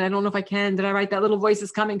my God, I don't know if I can. Did I write that little voice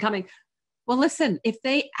is coming? Well, listen, if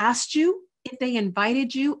they asked you, if they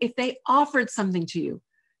invited you, if they offered something to you,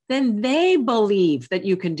 then they believe that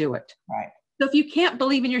you can do it. Right. So if you can't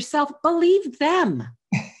believe in yourself, believe them.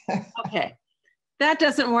 Okay. That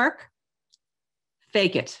doesn't work.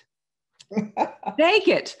 Fake it. Fake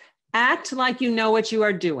it. Act like you know what you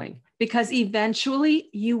are doing, because eventually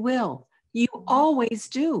you will. You always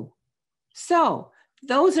do. So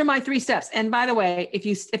those are my 3 steps. And by the way,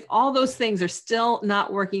 if all those things are still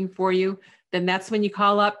not working for you, then that's when you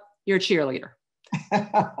call up your cheerleader.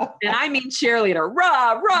 And I mean cheerleader.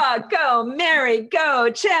 Rah, go, Mary, go,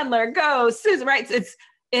 Chandler, go, Susan, right?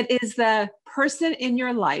 It is the person in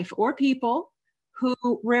your life or people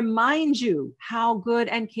who remind you how good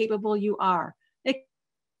and capable you are.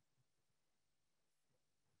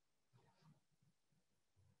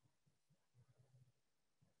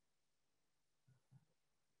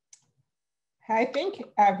 I think,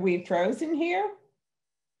 have we frozen here?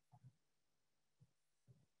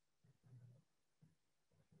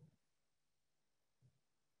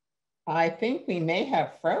 I think we may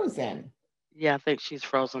have frozen. Yeah, I think she's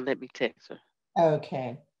frozen. Let me text her.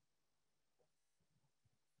 Okay.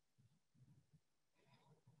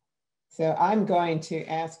 So I'm going to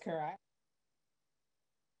ask her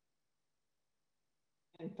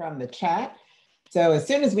from the chat. So as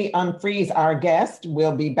soon as we unfreeze our guest,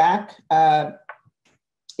 we'll be back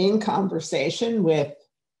in conversation with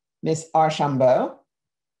Ms. Archambeau.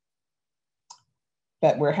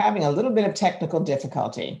 But we're having a little bit of technical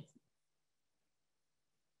difficulty.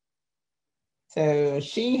 So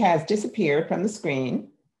she has disappeared from the screen.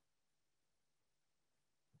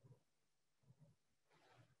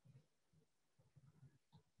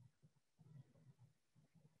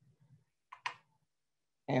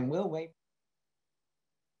 And we'll wait.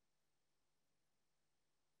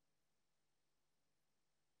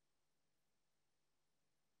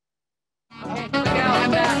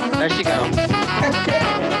 There she goes. Good to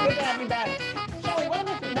have you back. Shellye, one of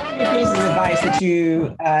the pieces of advice that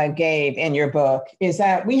you gave in your book is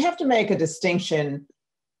that we have to make a distinction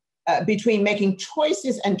between making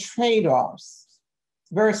choices and trade-offs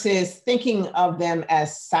versus thinking of them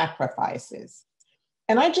as sacrifices.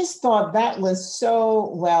 And I just thought that was so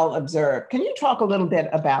well observed. Can you talk a little bit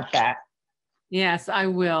about that? Yes, I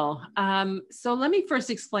will. So let me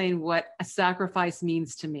first explain what a sacrifice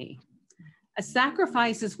means to me. A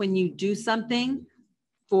sacrifice is when you do something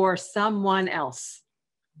for someone else,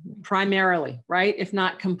 primarily, right? If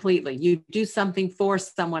not completely, you do something for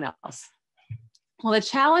someone else. Well, the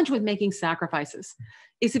challenge with making sacrifices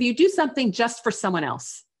is if you do something just for someone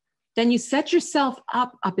else, then you set yourself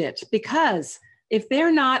up a bit, because if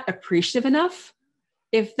they're not appreciative enough,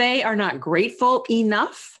 if they are not grateful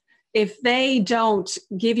enough, if they don't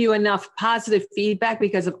give you enough positive feedback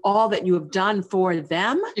because of all that you have done for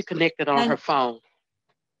them. She connected on her phone.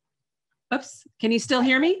 Oops, can you still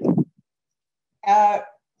hear me?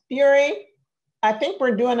 Fury, I think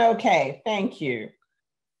we're doing okay. Thank you.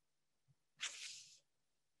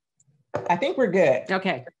 I think we're good.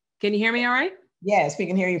 Okay, can you hear me all right? Yes, we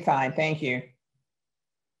can hear you fine. Thank you.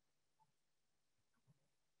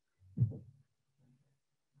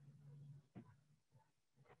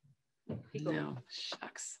 No,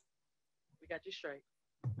 shucks. We got you straight.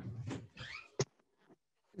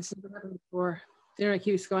 This is what happened before. The internet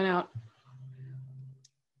keeps going out.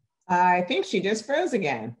 I think she just froze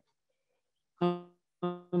again.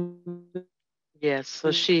 Yes,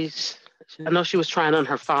 so I know she was trying on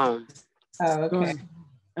her phone. Oh, okay.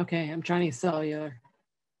 Okay, I'm trying to cellular.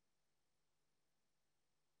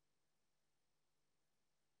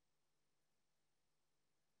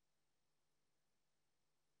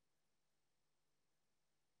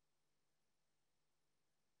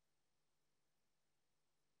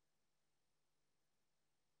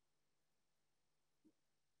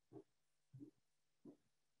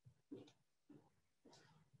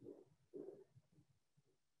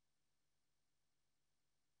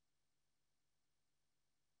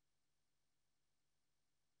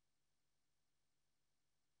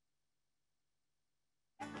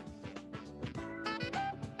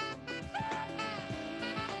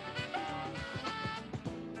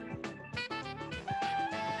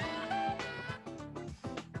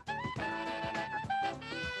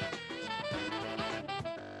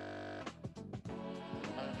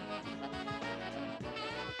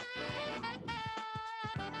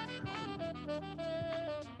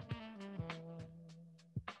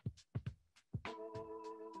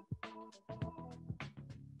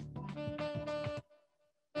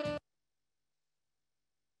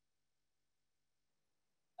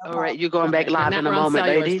 All right, you're going back live in a we're on moment,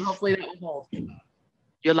 cellular, ladies. so hopefully that will hold.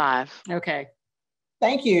 You're live. Okay.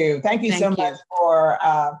 Thank you. Thank you so much for,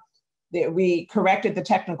 we corrected the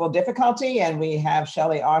technical difficulty and we have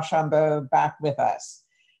Shellye Archambeau back with us.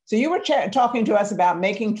 So you were talking to us about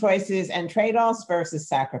making choices and trade-offs versus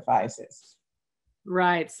sacrifices.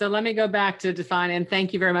 Right. So let me go back to define, and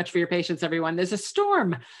thank you very much for your patience, everyone. There's a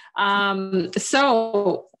storm.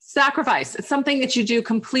 So sacrifice, it's something that you do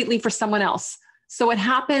completely for someone else. So what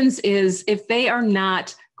happens is if they are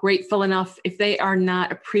not grateful enough, if they are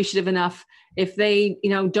not appreciative enough, if they,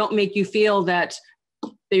 don't make you feel that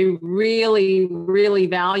they really, really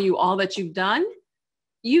value all that you've done,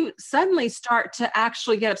 you suddenly start to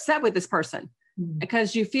actually get upset with this person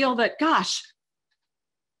because you feel that, gosh.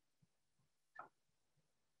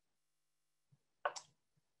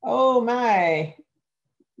 Oh my,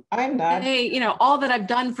 I'm not. Hey, all that I've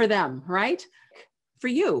done for them, right? For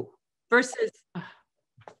you versus,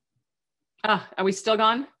 are we still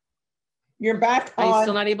gone? You're back on. Are you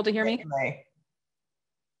still not able to hear me?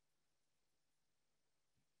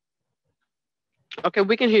 Okay,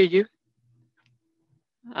 we can hear you.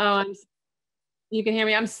 Oh, you can hear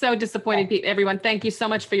me. I'm so disappointed, everyone. Thank you so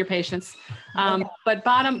much for your patience. But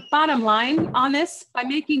bottom line on this, by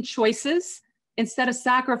making choices instead of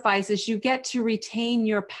sacrifices, you get to retain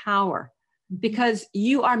your power because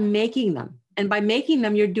you are making them. And by making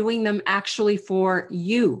them, you're doing them actually for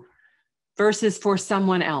you versus for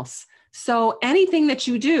someone else. So anything that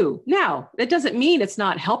you do now, it doesn't mean it's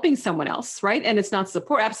not helping someone else, right? And it's not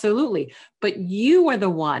support, absolutely. But you are the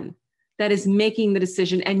one that is making the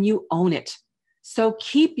decision and you own it. So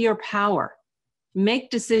keep your power, make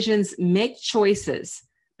decisions, make choices,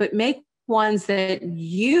 but make ones that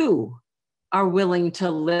you are willing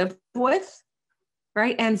to live with,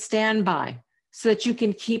 right? And stand by so that you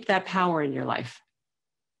can keep that power in your life.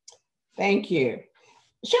 Thank you.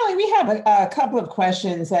 Shellye, we have a couple of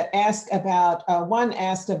questions that ask about, one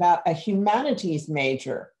asked about a humanities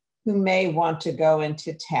major who may want to go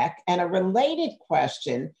into tech, and a related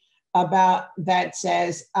question about that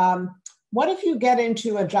says, what if you get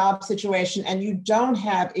into a job situation and you don't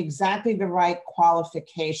have exactly the right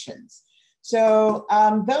qualifications? So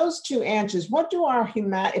those two answers, what do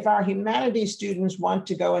if our humanities students want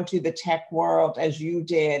to go into the tech world as you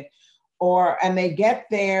did, and they get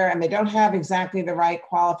there and they don't have exactly the right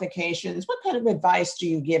qualifications, what kind of advice do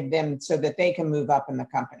you give them so that they can move up in the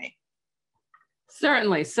company?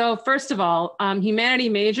 Certainly. So first of all, humanity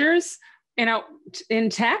majors, in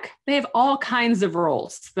tech, they have all kinds of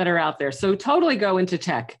roles that are out there. So totally go into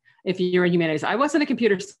tech if you're in humanities. I wasn't a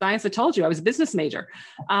computer science. I told you I was a business major.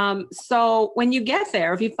 So when you get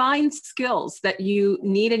there, if you find skills that you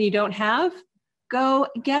need and you don't have, go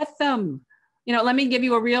get them. Let me give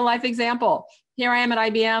you a real life example. Here I am at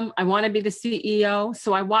IBM. I want to be the CEO.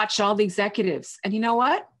 So I watch all the executives. And you know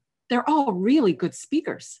what? They're all really good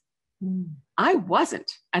speakers. I wasn't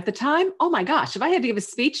at the time. Oh my gosh. If I had to give a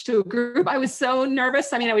speech to a group, I was so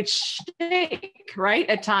nervous. I would shake, right?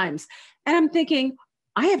 At times. And I'm thinking,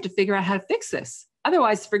 I have to figure out how to fix this.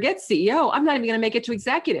 Otherwise, forget CEO. I'm not even going to make it to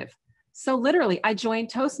executive. So literally, I joined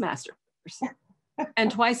Toastmasters. And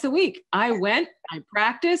twice a week, I went, I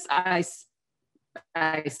practiced, I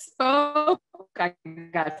spoke, I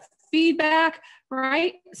got feedback,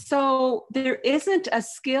 right? So there isn't a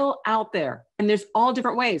skill out there, and there's all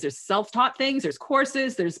different ways. There's self-taught things, there's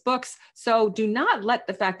courses, there's books. So do not let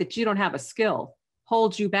the fact that you don't have a skill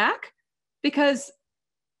hold you back, because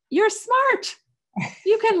you're smart.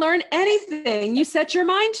 You can learn anything you set your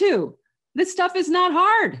mind to. This stuff is not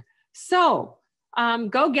hard. So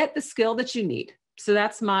go get the skill that you need. So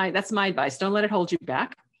that's my advice. Don't let it hold you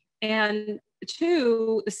back. And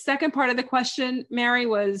two, the second part of the question, Mary,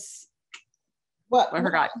 was, I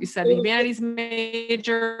forgot. You said the humanities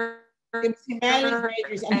major. It's humanities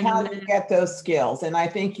majors and how to get those skills. And I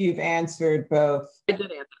think you've answered both. I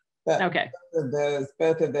did answer. Okay.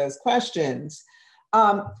 Both of those questions.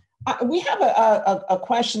 We have a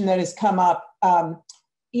question that has come up.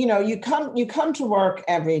 You come to work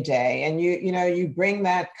every day, and you bring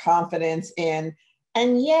that confidence in.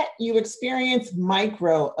 And yet you experience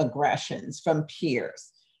microaggressions from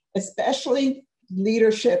peers, especially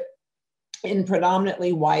leadership in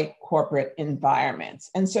predominantly white corporate environments.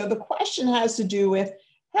 And so the question has to do with,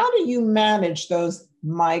 how do you manage those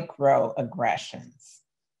microaggressions?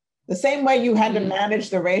 The same way you had to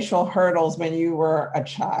manage the racial hurdles when you were a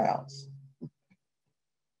child.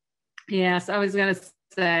 Yes, I was going to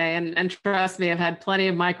say, and trust me, I've had plenty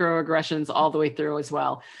of microaggressions all the way through as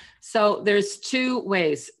well. So there's two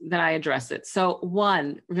ways that I address it. So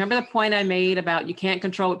one, remember the point I made about you can't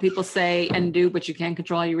control what people say and do, but you can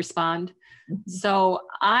control how you respond. So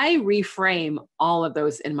I reframe all of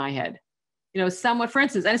those in my head. You know, someone, for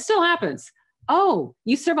instance, and it still happens. Oh,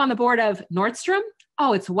 you serve on the board of Nordstrom?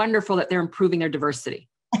 Oh, it's wonderful that they're improving their diversity,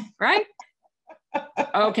 right?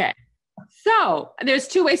 Okay. So there's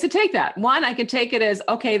two ways to take that. One, I can take it as,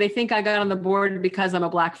 okay, they think I got on the board because I'm a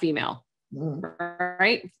Black female,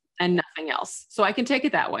 right? And nothing else. So I can take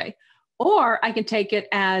it that way. Or I can take it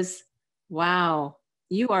as, wow,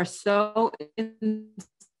 you are so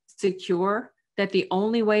insecure that the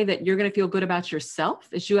only way that you're going to feel good about yourself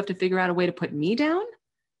is you have to figure out a way to put me down.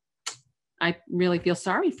 I really feel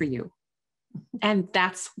sorry for you. And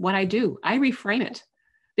that's what I do. I reframe it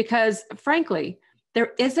because frankly,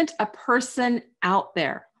 there isn't a person out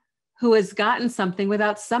there who has gotten something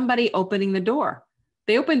without somebody opening the door.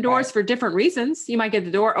 They open doors for different reasons. You might get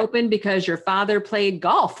the door open because your father played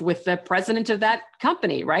golf with the president of that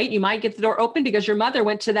company, right? You might get the door open because your mother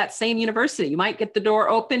went to that same university. You might get the door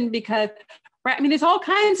open because, right? I mean, there's all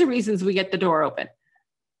kinds of reasons we get the door open.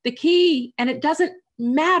 The key, and it doesn't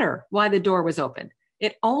matter why the door was open.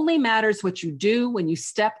 It only matters what you do when you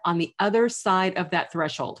step on the other side of that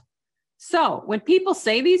threshold. So when people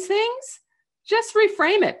say these things, just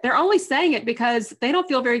reframe it. They're only saying it because they don't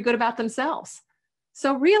feel very good about themselves.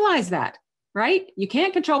 So realize that, right? You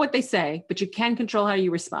can't control what they say, but you can control how you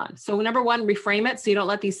respond. So number one, reframe it so you don't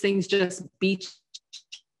let these things just beat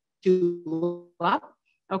you up.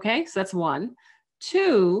 Okay, so that's one.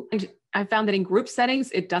 Two, I found that in group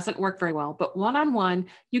settings, it doesn't work very well, but one-on-one,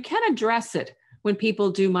 you can address it when people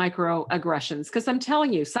do microaggressions, because I'm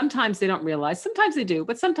telling you, sometimes they don't realize, sometimes they do,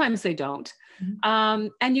 but sometimes they don't.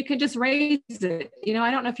 And you can just raise it. You know,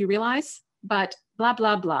 I don't know if you realize, but blah,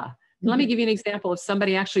 blah, blah. Let me give you an example of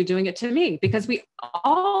somebody actually doing it to me, because we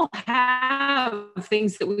all have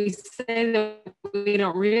things that we say that we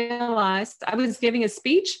don't realize. I was giving a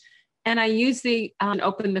speech and I used the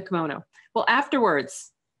open the kimono. Well,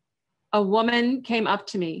 afterwards, a woman came up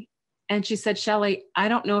to me and she said, Shellye, I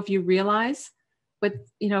don't know if you realize, but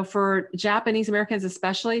you know, for Japanese Americans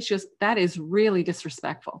especially, she goes, that is really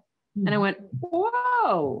disrespectful. And I went,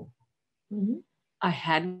 whoa, I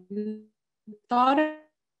hadn't thought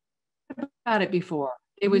about it before.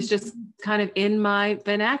 It was just kind of in my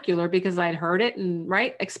vernacular because I'd heard it and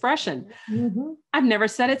right expression. I've never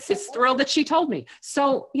said it. It's thrilled that she told me.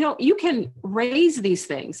 So, you know, you can raise these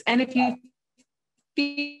things. And if you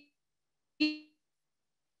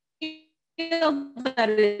feel that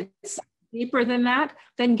it's deeper than that,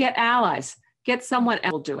 then get allies, get someone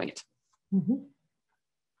else doing it.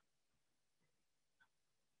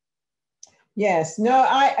 Yes, no,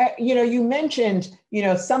 I, you know, you mentioned, you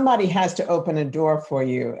know, somebody has to open a door for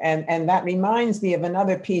you. And that reminds me of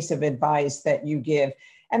another piece of advice that you give,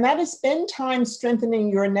 and that is spend time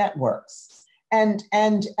strengthening your networks and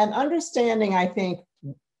understanding, I think,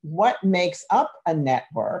 what makes up a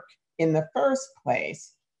network in the first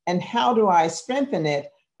place and how do I strengthen it,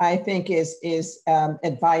 I think is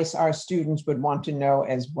advice our students would want to know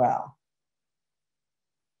as well.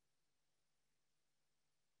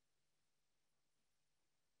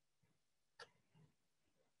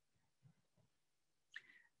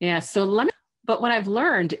 Yeah, so but what I've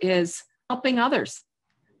learned is helping others,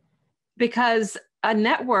 because a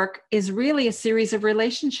network is really a series of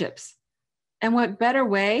relationships. And what better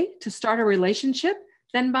way to start a relationship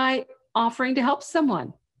than by offering to help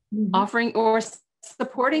someone, offering or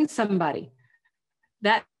supporting somebody.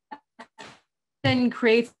 That then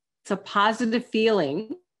creates a positive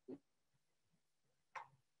feeling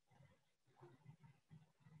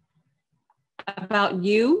about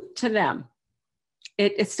you to them.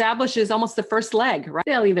 It establishes almost the first leg, right?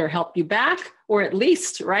 They'll either help you back or at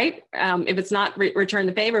least, right? If it's not return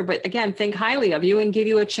the favor, but again, think highly of you and give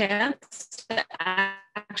you a chance to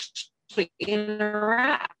actually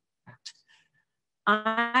interact.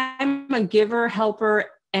 I'm a giver, helper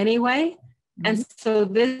anyway. And so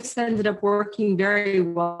this ended up working very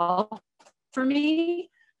well for me.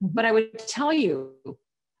 But I would tell you,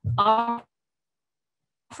 offering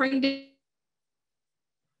to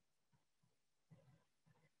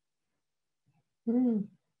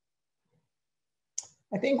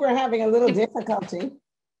I think we're having a little difficulty.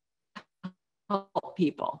 Help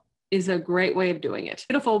people is a great way of doing it. The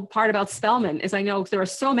beautiful part about Spelman is I know there are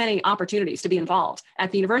so many opportunities to be involved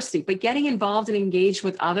at the university, but getting involved and engaged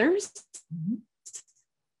with others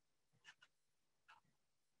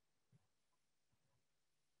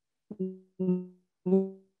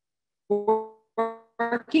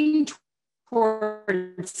working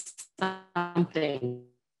towards something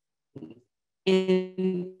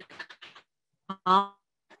in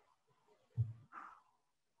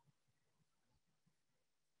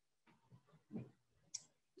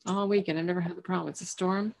all weekend. I've never had the problem. It's a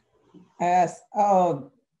storm. Yes.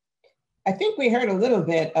 Oh, I think we heard a little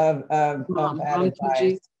bit of that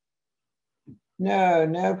advice.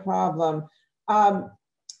 No problem.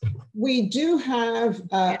 We do have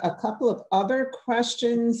a couple of other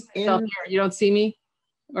questions. You don't see me?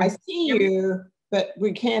 I see you, but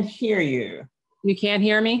we can't hear you. You can't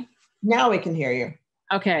hear me? Now we can hear you.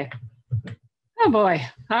 Okay. Oh boy.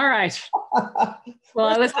 All right.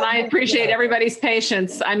 Well, listen, I appreciate everybody's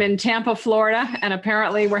patience. I'm in Tampa, Florida, and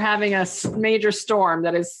apparently we're having a major storm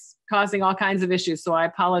that is causing all kinds of issues. So I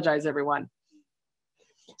apologize, everyone.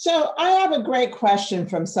 So I have a great question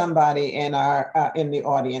from somebody in the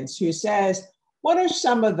audience who says, what are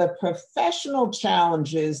some of the professional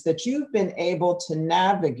challenges that you've been able to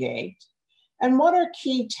navigate? And what are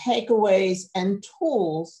key takeaways and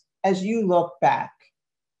tools as you look back?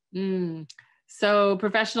 So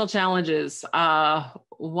professional challenges.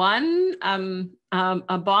 One,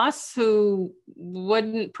 a boss who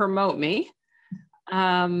wouldn't promote me.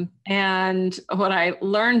 And what I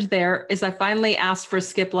learned there is I finally asked for a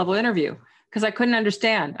skip level interview because I couldn't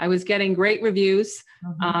understand. I was getting great reviews,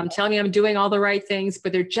 telling me I'm doing all the right things,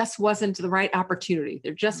 but there just wasn't the right opportunity.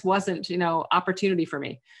 There just wasn't, opportunity for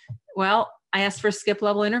me. Well, I asked for a skip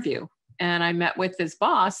level interview and I met with his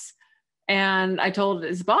boss and I told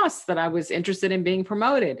his boss that I was interested in being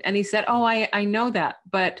promoted. And he said, oh, I know that,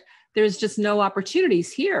 but there's just no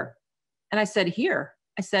opportunities here. And I said, here?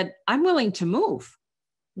 I said, I'm willing to move.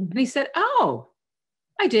 And he said, oh,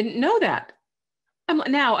 I didn't know that.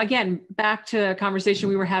 Now, again, back to a conversation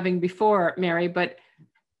we were having before, Mary, but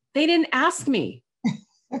they didn't ask me,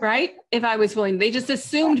 right? If I was willing. They just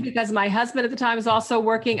assumed because my husband at the time was also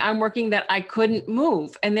working, I'm working, that I couldn't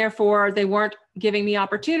move. And therefore, they weren't giving me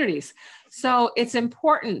opportunities. So it's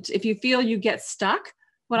important if you feel you get stuck.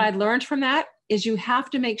 What I learned from that is you have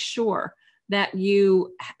to make sure that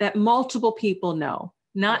multiple people know,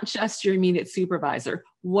 not just your immediate supervisor,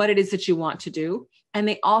 what it is that you want to do. And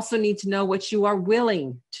they also need to know what you are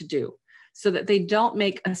willing to do so that they don't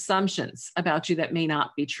make assumptions about you that may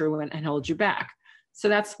not be true and hold you back. So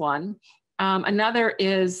that's one. Another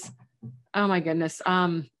is, oh my goodness,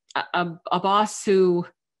 a boss who,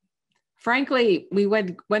 frankly, we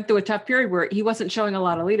went through a tough period where he wasn't showing a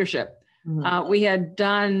lot of leadership. We had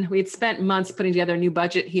spent months putting together a new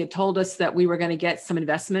budget. He had told us that we were going to get some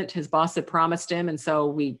investment. His boss had promised him. And so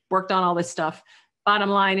we worked on all this stuff.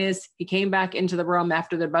 Bottom line is he came back into the room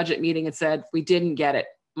after the budget meeting and said, we didn't get it.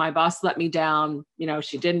 My boss let me down.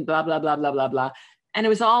 She didn't, blah, blah, blah, blah, blah, blah. And it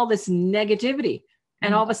was all this negativity.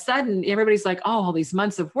 And all of a sudden everybody's like, oh, all these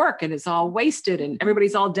months of work and it's all wasted and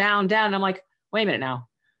everybody's all down. And I'm like, wait a minute now.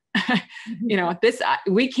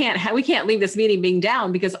 We can't leave this meeting being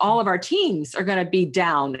down because all of our teams are going to be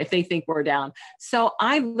down if they think we're down. So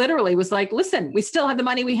I literally was like, listen, we still have the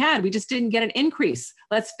money we had. We just didn't get an increase.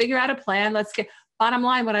 Let's figure out a plan. Bottom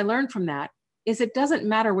line, what I learned from that is it doesn't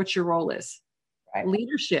matter what your role is. Right.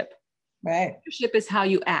 Leadership. Right. Leadership is how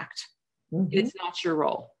you act. It's not your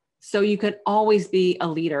role. So you can always be a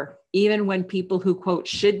leader, even when people who, quote,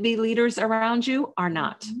 should be leaders around you are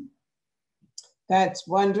not. That's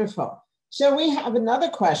wonderful. So we have another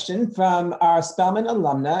question from our Spelman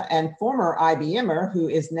alumna and former IBMer who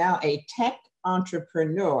is now a tech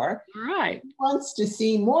entrepreneur. Right. Who wants to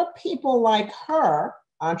see more people like her,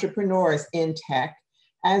 entrepreneurs in tech,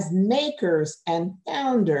 as makers and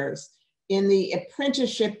founders in the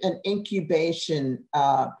apprenticeship and incubation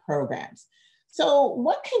programs. So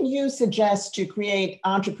what can you suggest to create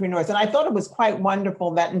entrepreneurs? And I thought it was quite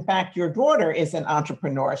wonderful that, in fact, your daughter is an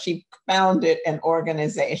entrepreneur. She founded an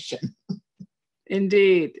organization.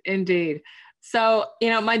 Indeed, indeed. So,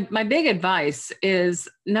 my big advice is,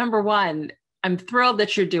 number one, I'm thrilled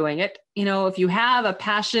that you're doing it. If you have a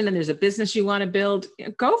passion and there's a business you want to build,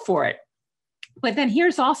 go for it. But then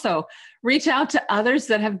here's also, reach out to others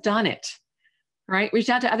that have done it, right? Reach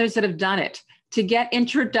out to others that have done it, to get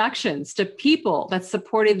introductions to people that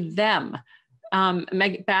supported them,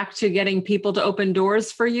 back to getting people to open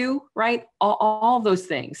doors for you, right? All those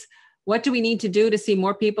things. What do we need to do to see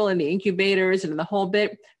more people in the incubators and in the whole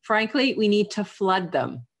bit? Frankly, we need to flood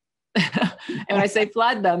them. And when I say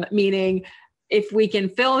flood them, meaning if we can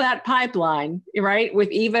fill that pipeline, right, with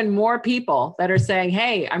even more people that are saying,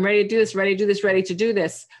 hey, I'm ready to do this, ready to do this, ready to do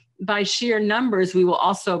this, by sheer numbers, we will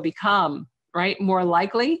also become, right, more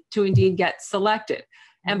likely to indeed get selected.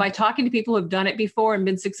 And by talking to people who have done it before and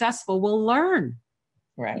been successful, we'll learn.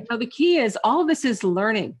 Right. So the key is all of this is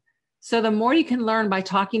learning. So the more you can learn by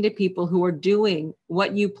talking to people who are doing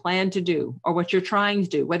what you plan to do or what you're trying to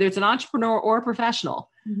do, whether it's an entrepreneur or a professional,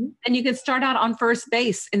 then you can start out on first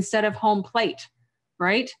base instead of home plate,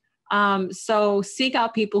 right? So seek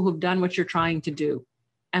out people who've done what you're trying to do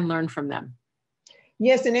and learn from them.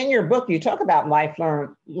 Yes, and in your book, you talk about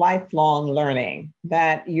lifelong learning,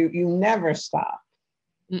 that you never stop.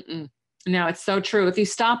 No, it's so true. If you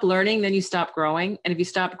stop learning, then you stop growing. And if you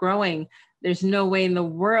stop growing, there's no way in the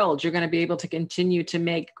world you're going to be able to continue to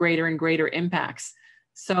make greater and greater impacts.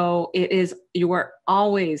 So you are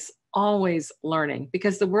always, always learning,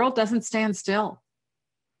 because the world doesn't stand still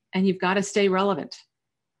and you've got to stay relevant.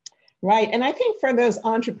 Right. And I think for those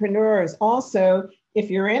entrepreneurs also, if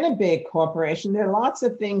you're in a big corporation, there are lots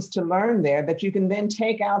of things to learn there that you can then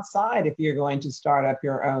take outside if you're going to start up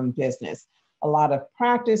your own business. A lot of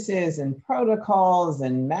practices and protocols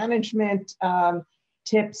and management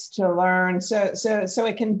tips to learn. So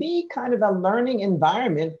it can be kind of a learning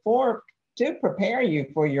environment to prepare you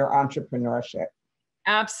for your entrepreneurship.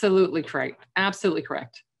 Absolutely correct. Absolutely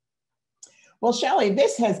correct. Well, Shellye,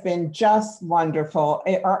 this has been just wonderful.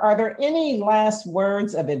 Are there any last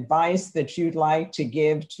words of advice that you'd like to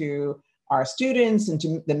give to our students and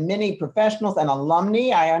to the many professionals and alumni?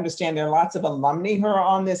 I understand there are lots of alumni who are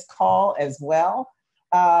on this call as well,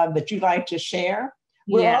 that you'd like to share.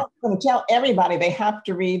 We're also going to tell everybody they have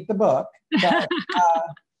to read the book, but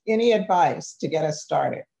any advice to get us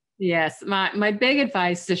started? Yes, my big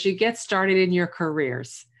advice is, you get started in your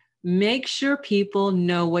careers, make sure people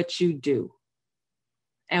know what you do.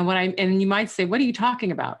 And you might say, what are you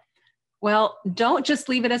talking about? Well, don't just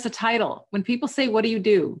leave it as a title. When people say, what do you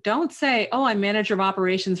do? Don't say, oh, I'm manager of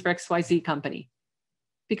operations for XYZ company.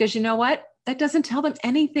 Because you know what? That doesn't tell them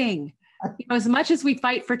anything. As much as we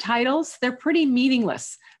fight for titles, they're pretty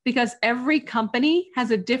meaningless, because every company has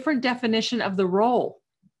a different definition of the role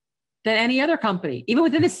than any other company. Even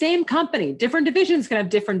within the same company, different divisions can have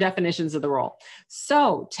different definitions of the role.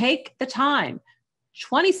 So take the time,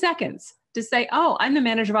 20 seconds, to say, oh, I'm the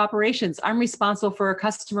manager of operations. I'm responsible for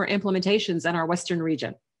customer implementations in our Western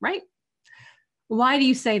region, right? Why do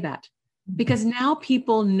you say that? Because now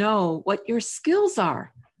people know what your skills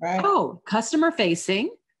are. Right. Oh, customer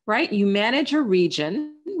facing, right? You manage a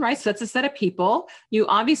region, right? So that's a set of people. You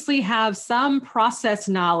obviously have some process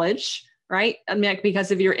knowledge, right? I mean,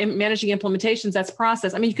 because if you're managing implementations, that's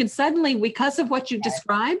process. I mean, you can suddenly, because of what you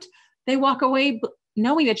described, they walk away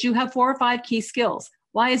knowing that you have 4 or 5 key skills.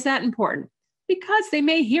 Why is that important? Because they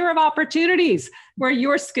may hear of opportunities where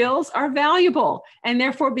your skills are valuable and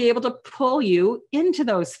therefore be able to pull you into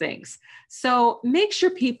those things. So make sure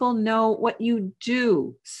people know what you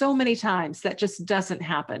do. So many times that just doesn't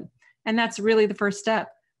happen. And that's really the first step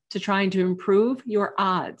to trying to improve your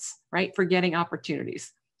odds, right, for getting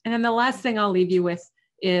opportunities. And then the last thing I'll leave you with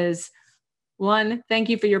is, 1, thank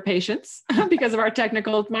you for your patience because of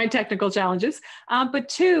my technical challenges. But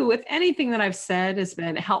 2, if anything that I've said has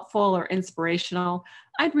been helpful or inspirational,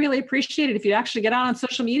 I'd really appreciate it if you actually get out on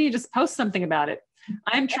social media and just post something about it.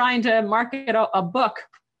 I'm trying to market a book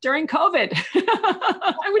during COVID. It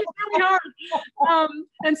was really hard.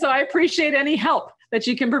 And so I appreciate any help that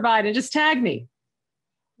you can provide, and just tag me.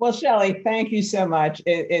 Well, Shellye, thank you so much.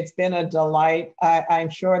 It's been a delight. I'm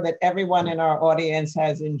sure that everyone in our audience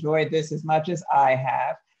has enjoyed this as much as I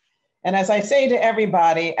have. And as I say to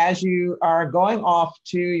everybody, as you are going off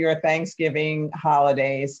to your Thanksgiving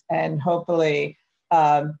holidays and hopefully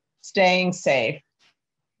staying safe,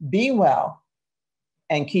 be well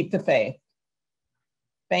and keep the faith.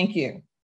 Thank you.